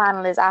is our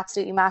panel is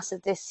absolutely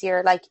massive this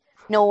year. Like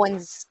no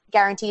one's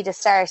guaranteed a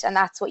start, and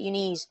that's what you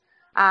need.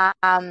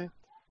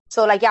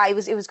 So like yeah, it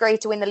was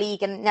great to win the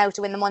league and now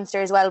to win the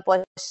Munster as well.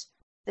 But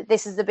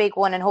this is the big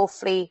one, and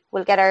hopefully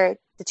we'll get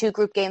the 2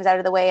 group games out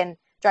of the way and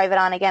drive it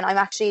on again. I'm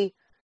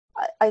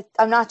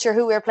not sure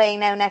who we're playing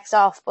now next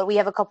off, but we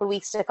have a couple of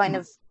weeks to kind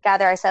of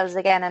gather ourselves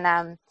again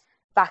and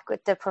back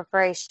with the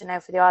preparation now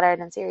for the All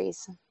Ireland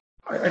series.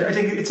 I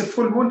think it's a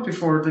full month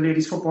before the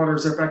ladies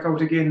footballers are back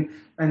out again,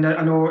 and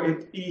I know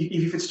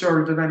Evie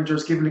Fitzgerald, the manager,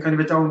 is given a kind of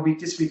a down week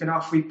this week and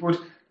off week, but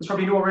there's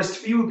probably no rest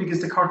for you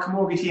because the Cork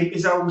Camogie team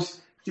is out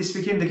this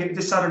weekend,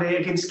 this Saturday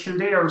against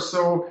Kildare,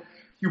 so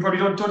you probably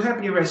don't have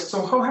any rest.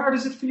 So how hard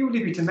is it for you,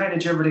 Libby, to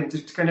manage everything,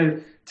 to kind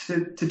of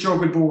to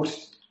juggle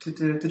both?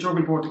 To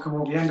juggle both the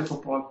camogie and the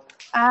football?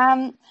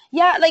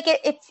 Yeah, like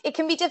it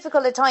can be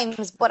difficult at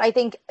times, but I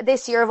think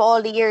this year of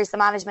all the years, the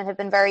management have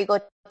been very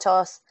good to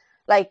us.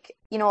 Like,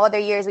 other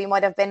years we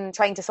might have been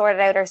trying to sort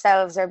it out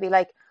ourselves or be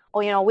like,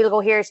 oh, we'll go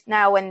here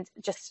now and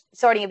just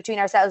sorting it between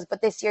ourselves.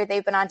 But this year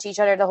they've been on to each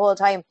other the whole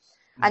time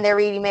and they're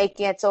really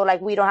making it so like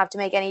we don't have to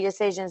make any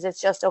decisions.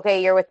 It's just,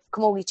 okay, you're with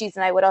Camogie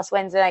Tuesday night, with us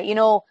Wednesday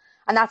night,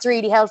 and that's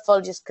really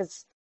helpful just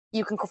because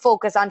you can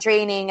focus on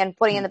training and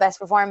putting in the best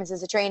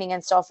performances of training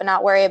and stuff and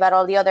not worry about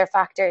all the other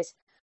factors.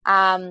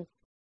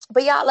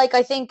 But yeah, like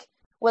I think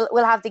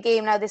we'll have the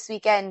game now this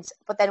weekend,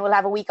 but then we'll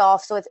have a week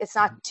off, so it's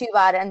not too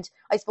bad. And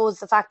I suppose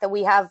the fact that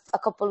we have a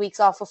couple of weeks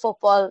off of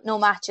football, no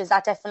matches,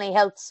 that definitely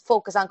helps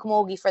focus on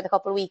camogie for the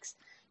couple of weeks,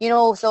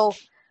 so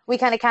we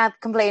kind of can't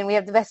complain. We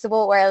have the best of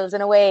both worlds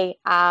in a way.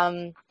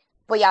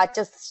 But yeah,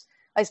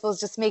 I suppose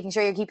just making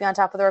sure you're keeping on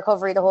top of the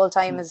recovery the whole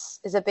time is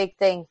a big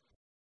thing.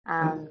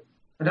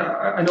 And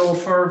I know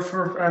for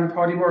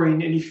Paddy Murray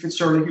and Eve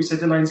Fitzgerald, like you said,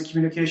 the lines of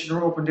communication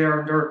are open there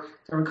and they're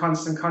in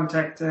constant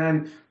contact.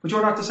 But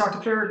you're not the sort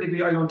of player,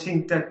 Libby, I don't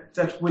think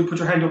that will put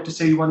your hand up to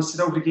say you want to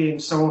sit out the game.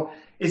 So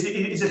is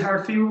it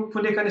hard for you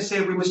when they kind of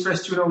say we must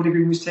rest you now, Libby,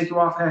 we must take you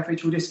off halfway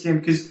through this game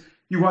because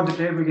you want to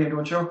play every game,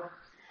 don't you?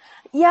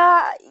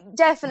 Yeah,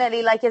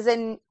 definitely. Like as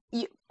in,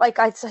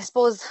 I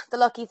suppose the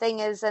lucky thing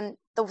is, and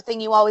the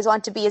thing you always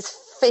want to be is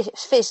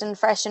fit and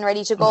fresh and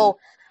ready to go.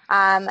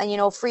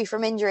 And free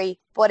from injury,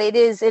 but it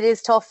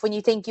is tough when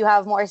you think you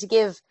have more to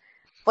give,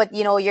 but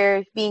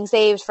you're being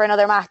saved for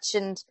another match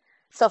and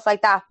stuff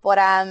like that. But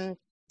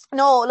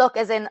no, look,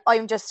 as in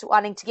I'm just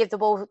wanting to give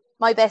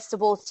my best to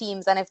both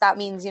teams, and if that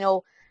means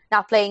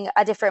not playing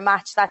a different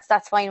match,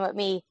 that's fine with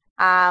me.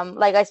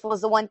 Like I suppose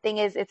the one thing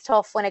is it's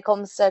tough when it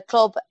comes to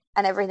club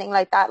and everything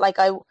like that. Like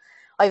I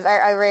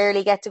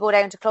rarely get to go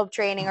down to club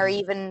training or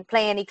even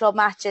play any club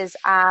matches.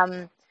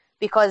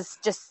 Because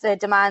just the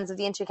demands of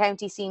the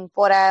inter-county scene.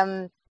 But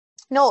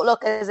no,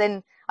 look, as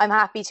in, I'm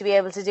happy to be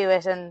able to do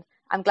it, and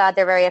I'm glad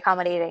they're very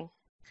accommodating.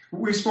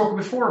 We've spoken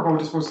before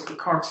about, I suppose,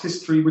 Cork's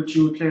history with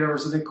dual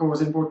players, and it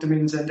goes in both the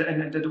men's and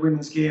the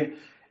women's game.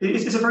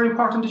 Is it very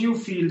important that you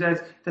feel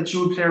that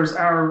dual players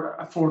are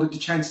afforded the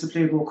chance to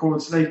play both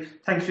codes? Like,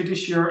 thankfully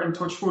this year, and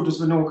touch wood, there's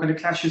been no kind of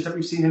clashes that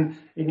we've seen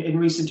in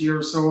recent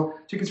years. So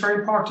I think it's very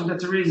important that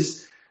there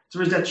is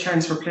that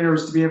chance for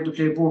players to be able to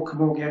play both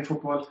camogie and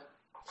football.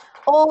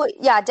 Oh,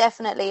 yeah,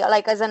 definitely.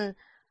 Like, as in,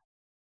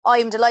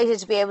 I'm delighted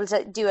to be able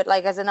to do it.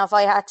 Like, as in, if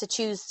I had to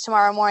choose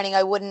tomorrow morning,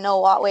 I wouldn't know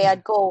what way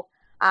I'd go.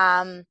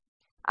 And,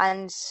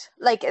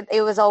 like,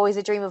 it was always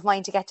a dream of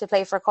mine to get to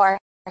play for Cork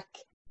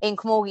in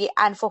camogie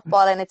and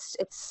football, and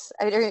it's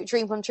a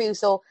dream come true.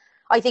 So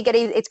I think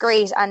it's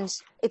great, and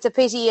it's a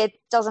pity it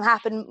doesn't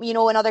happen, in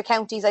other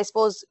counties. I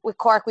suppose with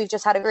Cork, we've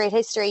just had a great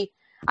history,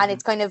 and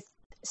it's kind of,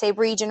 say,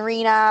 Breach and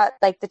Rena,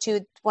 like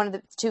one of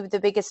the two of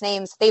the biggest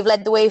names, they've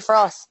led the way for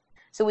us.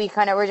 So we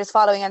kind of were just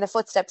following in the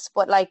footsteps,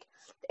 but like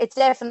it's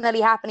definitely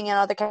happening in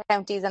other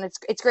counties, and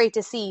it's great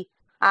to see.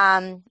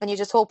 And you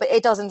just hope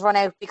it doesn't run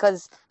out,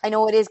 because I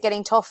know it is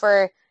getting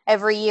tougher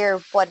every year,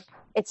 but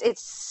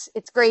it's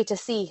great to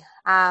see.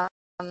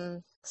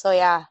 So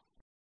yeah.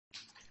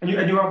 And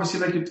you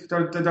obviously like it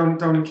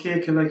down in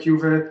Cahill, like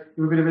you've a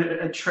bit of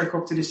a trek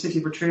up to the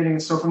city for training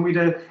and stuff. And we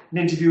had an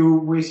interview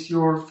with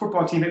your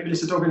football team at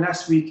Melissa Duggan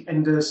last week,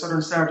 and the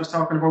Southern Star just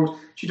talking about.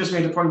 She just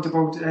made a point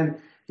about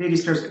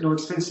ladies players get no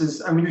expenses.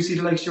 And when you see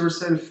the likes of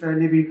yourself,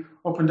 Libby,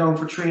 up and down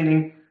for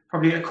training,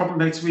 probably a couple of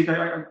nights a week,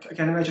 I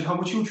can't imagine how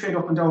much you train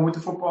up and down with the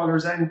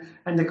footballers and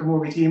the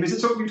Camogie team. Is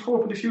it something you'd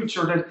hope in the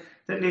future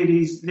that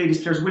ladies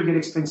players will get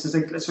expenses,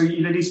 like, so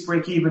you'll at least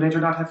break even and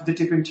you're not having to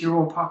dip into your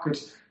own pocket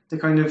to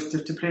kind of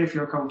to play for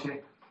your county?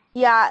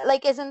 Yeah,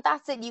 like, isn't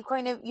that it?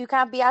 You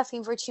can't be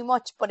asking for too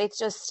much, but it's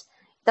just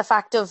the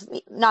fact of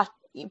not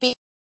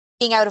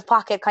being out of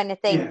pocket kind of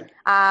thing.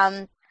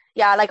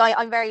 Yeah. Like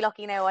I'm very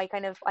lucky now. I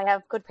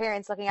have good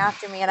parents looking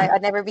after me, and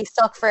I'd never be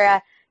stuck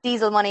for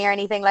diesel money or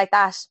anything like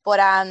that. But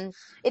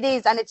it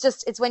is, and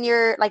it's when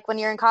you're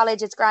in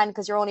college, it's grand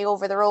because you're only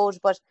over the road.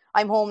 But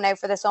I'm home now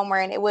for the summer,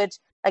 and it would,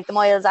 like, the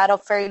miles add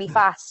up fairly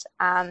fast.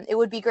 It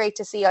would be great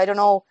to see. I don't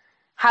know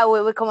how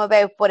it would come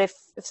about, but if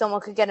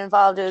someone could get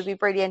involved, it would be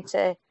brilliant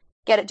to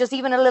get it just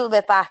even a little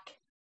bit back.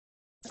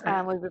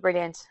 Would be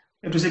brilliant.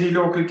 If there's any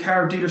local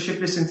car dealership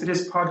listening to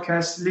this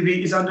podcast,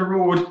 Libby is on the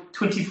road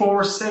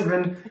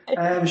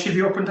 24/7. She'll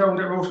be up and down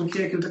that road from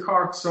Cahill to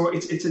Cork, so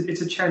it's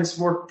a chance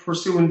worth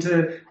pursuing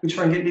to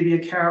try and get Libby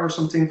a car or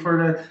something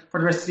for the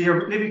rest of the year.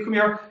 But Libby, come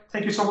here.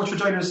 Thank you so much for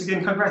joining us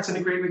again. Congrats on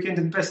a great weekend,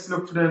 and best of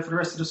luck for the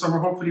rest of the summer.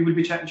 Hopefully we'll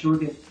be chatting to you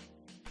again.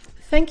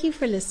 Thank you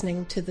for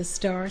listening to the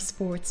Star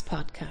Sports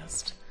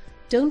Podcast.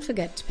 Don't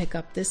forget to pick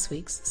up this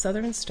week's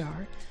Southern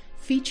Star,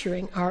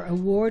 featuring our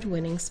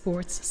award-winning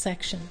sports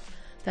section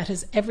that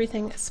has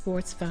everything a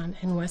sports fan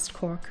in West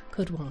Cork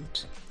could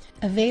want.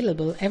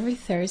 Available every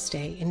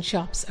Thursday in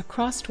shops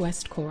across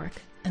West Cork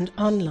and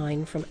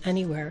online from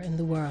anywhere in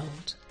the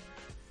world.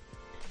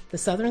 The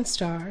Southern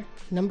Star,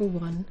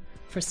 #1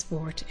 for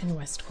sport in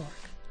West Cork.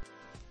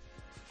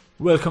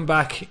 Welcome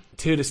back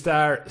to the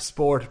Star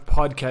Sport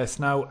Podcast.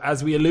 Now,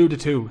 as we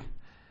alluded to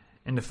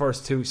in the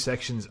first two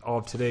sections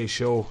of today's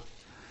show,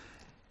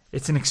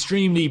 it's an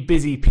extremely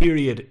busy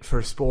period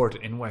for sport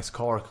in West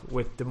Cork,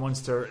 with the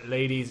Munster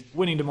ladies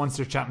winning the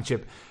Munster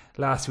Championship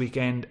last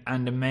weekend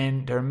and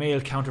their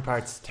male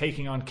counterparts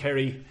taking on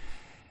Kerry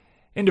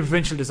in the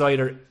provincial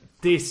decider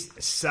this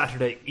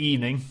Saturday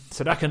evening.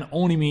 So that can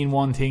only mean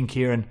one thing,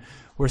 Kieran.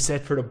 We're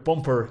set for the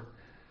bumper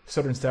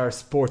Southern Star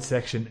Sports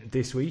section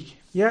this week.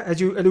 Yeah,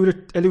 as you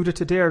alluded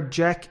to there,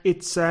 Jack,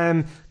 it's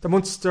the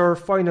Munster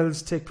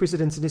finals take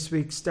precedence in this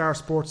week's Star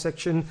Sports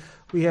section.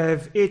 We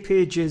have 8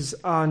 pages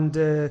on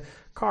the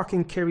Cork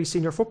and Kerry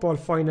Senior Football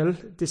Final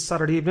this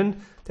Saturday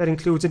evening. That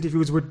includes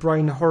interviews with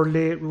Brian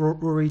Hurley,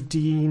 Rory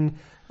Dean,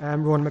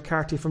 Rowan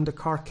McCarthy from the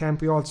Cork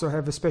camp. We also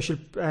have a special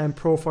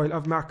profile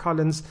of Mark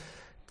Collins,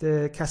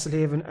 the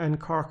Castlehaven and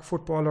Cork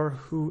footballer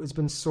who has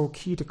been so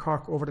key to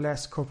Cork over the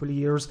last couple of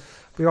years.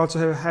 We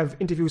also have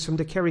interviews from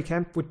the Kerry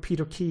camp with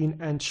Peter Keane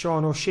and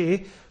Sean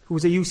O'Shea, who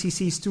was a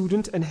UCC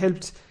student and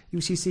helped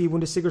UCC win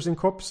the Sigerson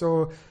Cup.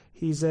 So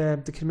he's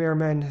the Kilmare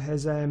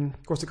man,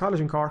 goes to college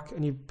in Cork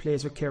and he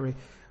plays with Kerry.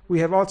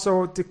 We have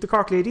also the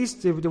Cork ladies.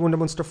 They won the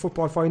Munster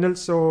football final.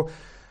 So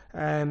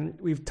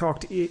we've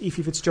talked to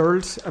Aoife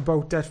Fitzgerald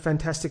about that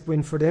fantastic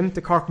win for them.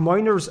 The Cork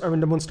Miners are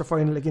in the Munster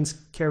final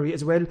against Kerry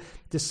as well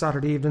this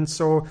Saturday evening.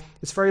 So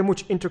it's very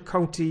much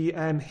inter-county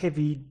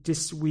heavy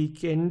this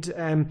weekend.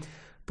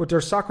 But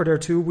there's soccer there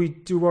too. We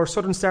do our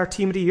Southern Star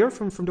Team of the Year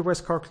from the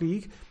West Cork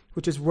League,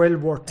 which is well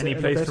worth. Any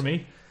place for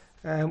me?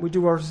 We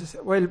do our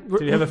Do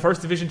you have a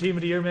First Division Team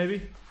of the Year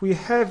maybe? We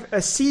have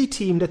a C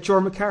team that Joe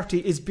McCarthy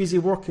is busy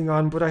working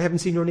on, but I haven't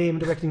seen your name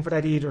directing for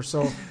that either.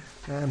 So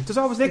there's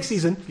always next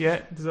season.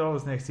 Yeah, there's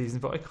always next season.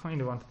 But I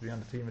kind of wanted to be on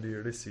the Team of the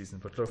Year this season.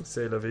 But look,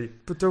 c'est la vie.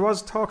 But there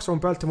was talks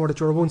around Baltimore that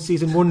you're a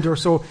one-season wonder.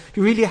 So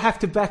you really have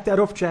to back that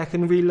up, Jack.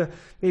 And we'll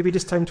maybe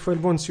this time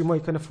 12 months you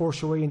might kind of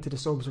force your way into the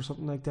subs or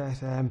something like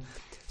that.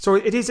 So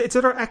it's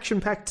another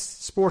action-packed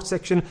sports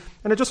section.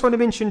 And I just want to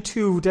mention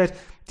too that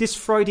this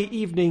Friday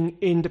evening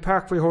in the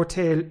Parkway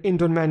Hotel in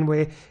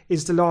Dunmanway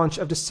is the launch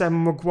of the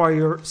Sam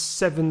Maguire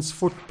Sevens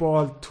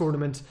football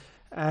tournament.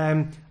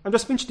 I'm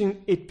just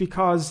mentioning it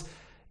because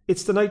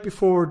it's the night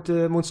before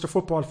the Munster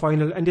football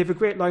final and they have a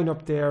great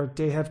lineup there.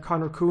 They have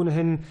Conor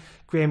Coonahan,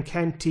 Graham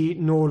Canty,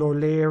 Noel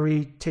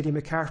O'Leary, Teddy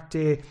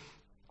McCarthy,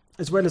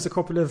 as well as a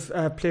couple of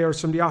players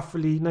from the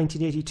Offaly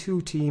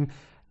 1982 team.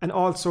 And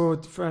also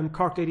from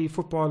Cork Lady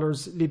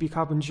footballers, Libby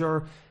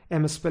Coppinger,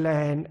 Emma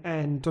Spillane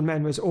and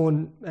Dunmanway's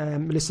own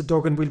Melissa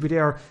Duggan will be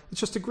there. It's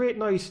just a great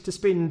night to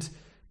spend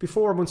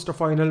before Munster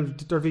final.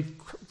 There'll be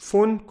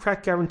fun,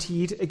 crack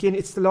guaranteed. Again,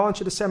 it's the launch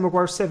of the Sam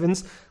Maguire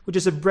Sevens, which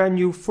is a brand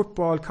new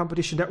football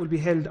competition that will be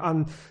held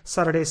on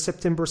Saturday,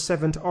 September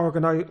 7th,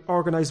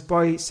 organised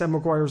by Sam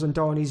Maguire's and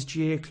Downey's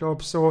GA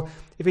Club. So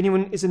if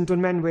anyone is in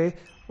Dunmanway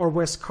or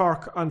West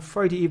Cork on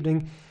Friday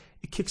evening,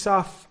 it kicks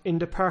off in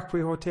the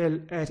Parkway Hotel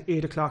at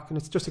 8 o'clock, and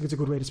it's just think it's a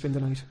good way to spend the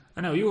night.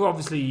 I know you've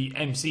obviously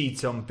emceed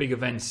some big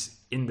events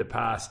in the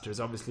past. There's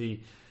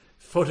obviously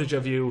footage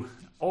of you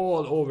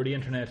all over the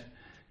internet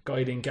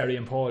guiding Gary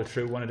and Paul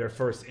through one of their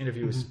first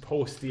interviews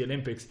post the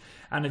Olympics.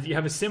 And if you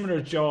have a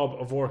similar job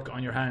of work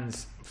on your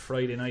hands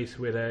Friday night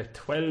with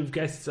 12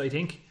 guests, I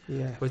think.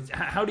 Yeah. But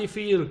how do you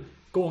feel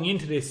going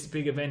into this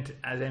big event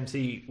as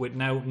MC with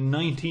now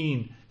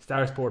 19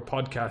 Star Sport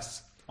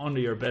podcasts under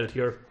your belt?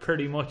 You're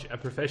pretty much a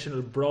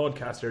professional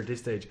broadcaster at this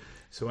stage,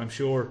 so I'm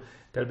sure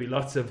there'll be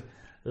lots of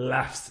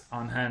laughs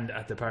on hand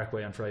at the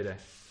Parkway on Friday.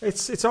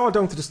 It's all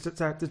down to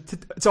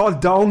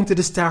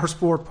the Star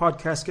Sport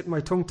podcast. Getting my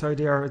tongue tied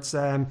there. It's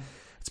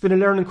been a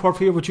learning curve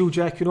here with you,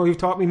 Jack. You know, you've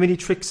taught me many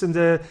tricks in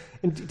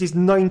these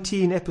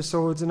 19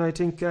 episodes, and I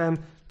think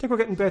we're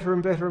getting better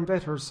and better and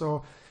better.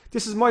 So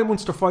this is my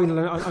Munster final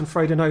on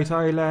Friday night.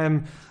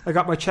 I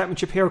got my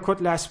championship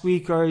haircut last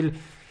week. I'll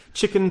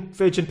chicken,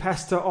 veg and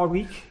pasta all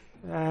week.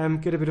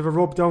 Get a bit of a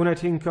rub down, I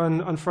think,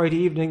 on Friday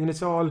evening, and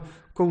it's all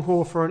gung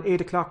ho for an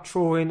 8 o'clock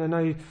throw in, and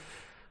I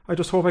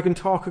just hope I can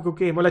talk a good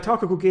game. Well, I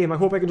talk a good game. I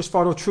hope I can just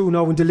follow through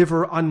now and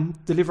deliver on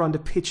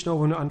the pitch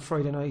now on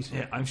Friday night.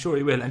 Yeah, I'm sure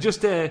you will. And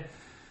just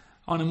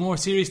on a more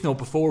serious note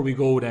before we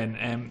go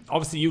then,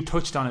 obviously you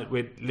touched on it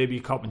with Libby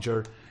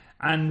Coppinger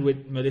and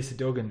with Melissa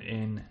Duggan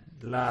in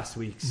last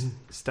week's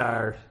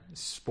Star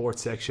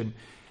Sports section.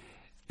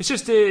 It's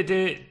just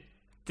the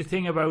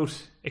thing about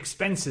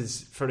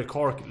expenses for the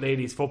Cork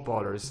ladies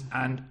footballers,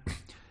 and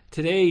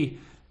today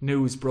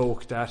news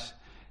broke that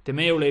the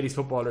Mayo ladies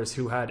footballers,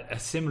 who had a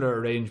similar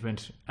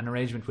arrangement, an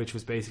arrangement which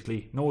was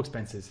basically no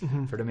expenses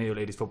for the Mayo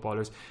ladies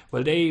footballers,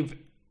 well, they've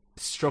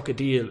struck a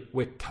deal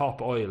with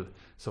Top Oil.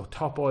 So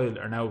Top Oil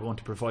are now going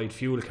to provide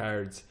fuel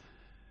cards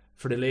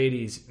for the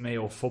ladies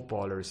Mayo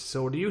footballers.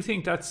 So do you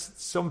think that's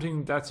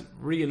something that's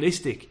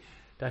realistic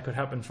that could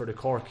happen for the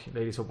Cork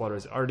ladies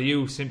footballers, or do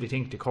you simply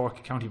think the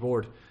Cork County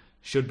Board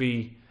should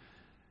be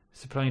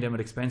supplying them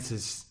with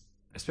expenses,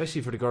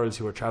 especially for the girls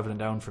who are travelling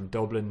down from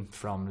Dublin,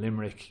 from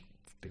Limerick,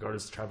 the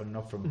girls travelling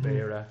up from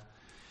Beira?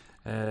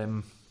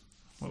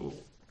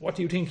 What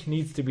do you think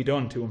needs to be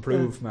done to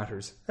improve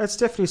matters? That's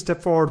definitely a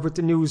step forward with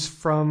the news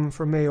from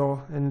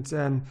Mayo,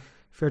 and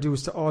fair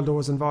dues to all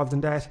those involved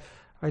in that.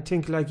 I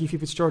think, like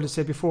Aoife Sturgis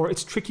said before,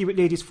 it's tricky with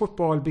ladies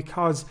football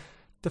because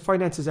the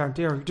finances aren't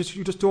there.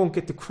 You just don't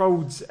get the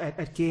crowds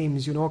at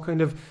games, you know.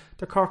 Kind of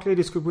the Cork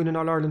ladies could win an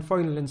All-Ireland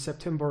final in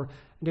September,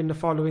 and then the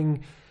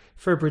following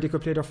February they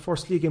could play their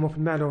first league game up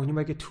in Mallow, and you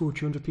might get 200 or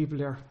 300 people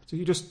there. So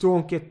you just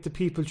don't get the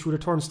people through the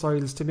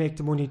turnstiles to make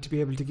the money to be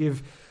able to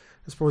give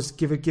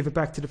it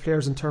back to the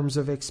players in terms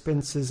of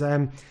expenses.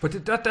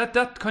 But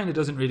that kind of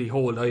doesn't really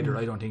hold either,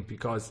 I don't think,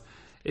 because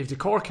if the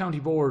Cork County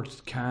Board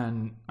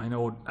can, I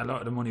know a lot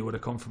of the money would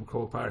have come from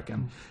Croke Park,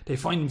 and they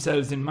find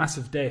themselves in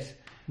massive debt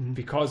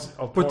because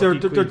of. But they're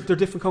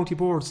different county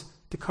boards.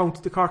 The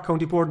Cork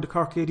County Board and the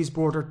Cork Ladies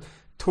Board are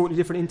totally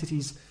different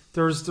entities.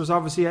 There's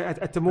obviously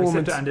at the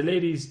moment, and the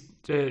ladies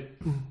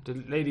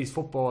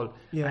football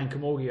and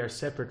camogie are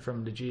separate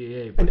from the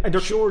GAA.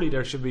 And surely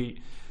there should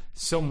be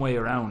some way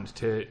around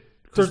to.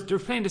 Because they're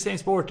playing the same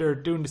sport, they're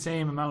doing the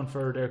same amount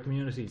for their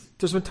communities.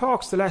 There's been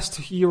talks the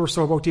last year or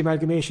so about the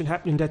amalgamation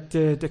happening, that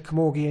the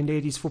camogie and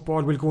ladies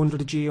football will go under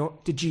the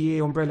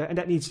GAA umbrella, and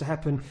that needs to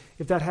happen.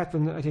 If that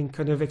happens, I think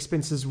kind of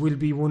expenses will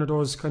be one of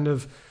those kind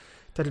of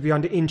that'll be on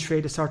the in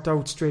trade to start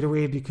out straight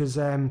away, because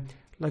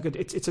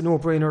it's a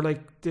no-brainer.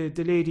 Like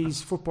the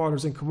ladies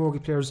footballers and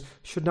camogie players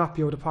should not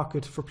be out of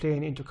pocket for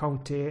playing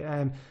inter-county,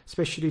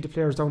 especially the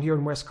players down here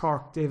in West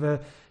Cork. They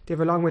have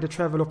a long way to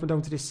travel up and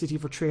down to this city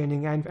for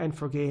training and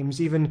for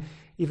games. Even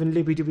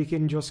Libby the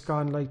weekend just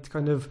gone, like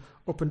kind of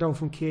up and down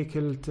from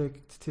Cakehill to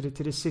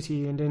the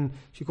city, and then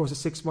she goes to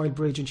 6 Mile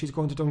Bridge and she's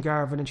going to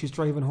Dungarvan and she's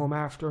driving home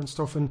after and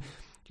stuff, and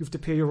you have to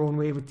pay your own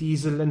way with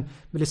diesel, and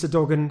Melissa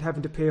Duggan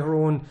having to pay her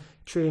own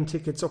train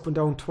tickets up and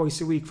down twice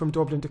a week from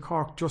Dublin to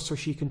Cork just so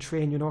she can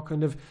train. You know,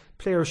 kind of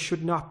players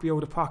should not be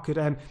out of pocket.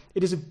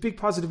 It is a big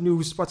positive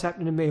news what's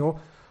happening in Mayo.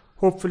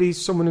 Hopefully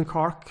someone in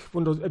Cork,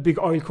 a big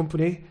oil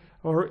company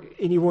or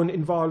anyone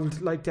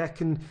involved like that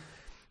can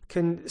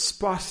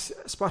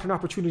spot an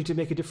opportunity to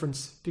make a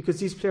difference, because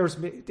these players,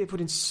 they put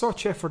in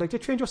such effort. Like, they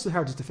train just as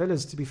hard as the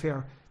fellas, to be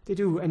fair. They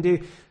do, and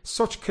they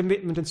such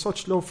commitment and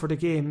such love for the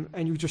game,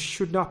 and you just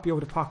should not be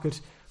out of pocket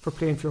for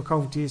playing for your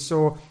county.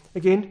 So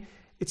again,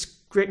 it's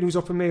great news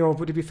up in Mayo,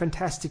 but it'd be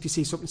fantastic to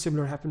see something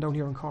similar happen down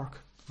here in Cork.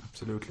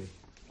 Absolutely.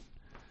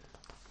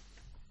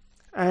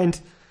 And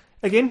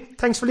again,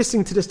 thanks for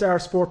listening to the Star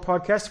Sport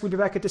podcast. We'll be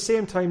back at the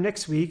same time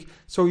next week.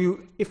 So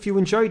if you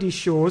enjoy these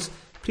shows,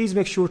 please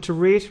make sure to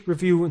rate,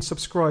 review and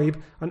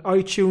subscribe on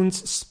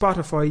iTunes,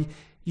 Spotify,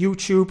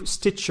 YouTube,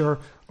 Stitcher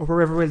or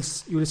wherever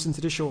else you listen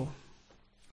to the show.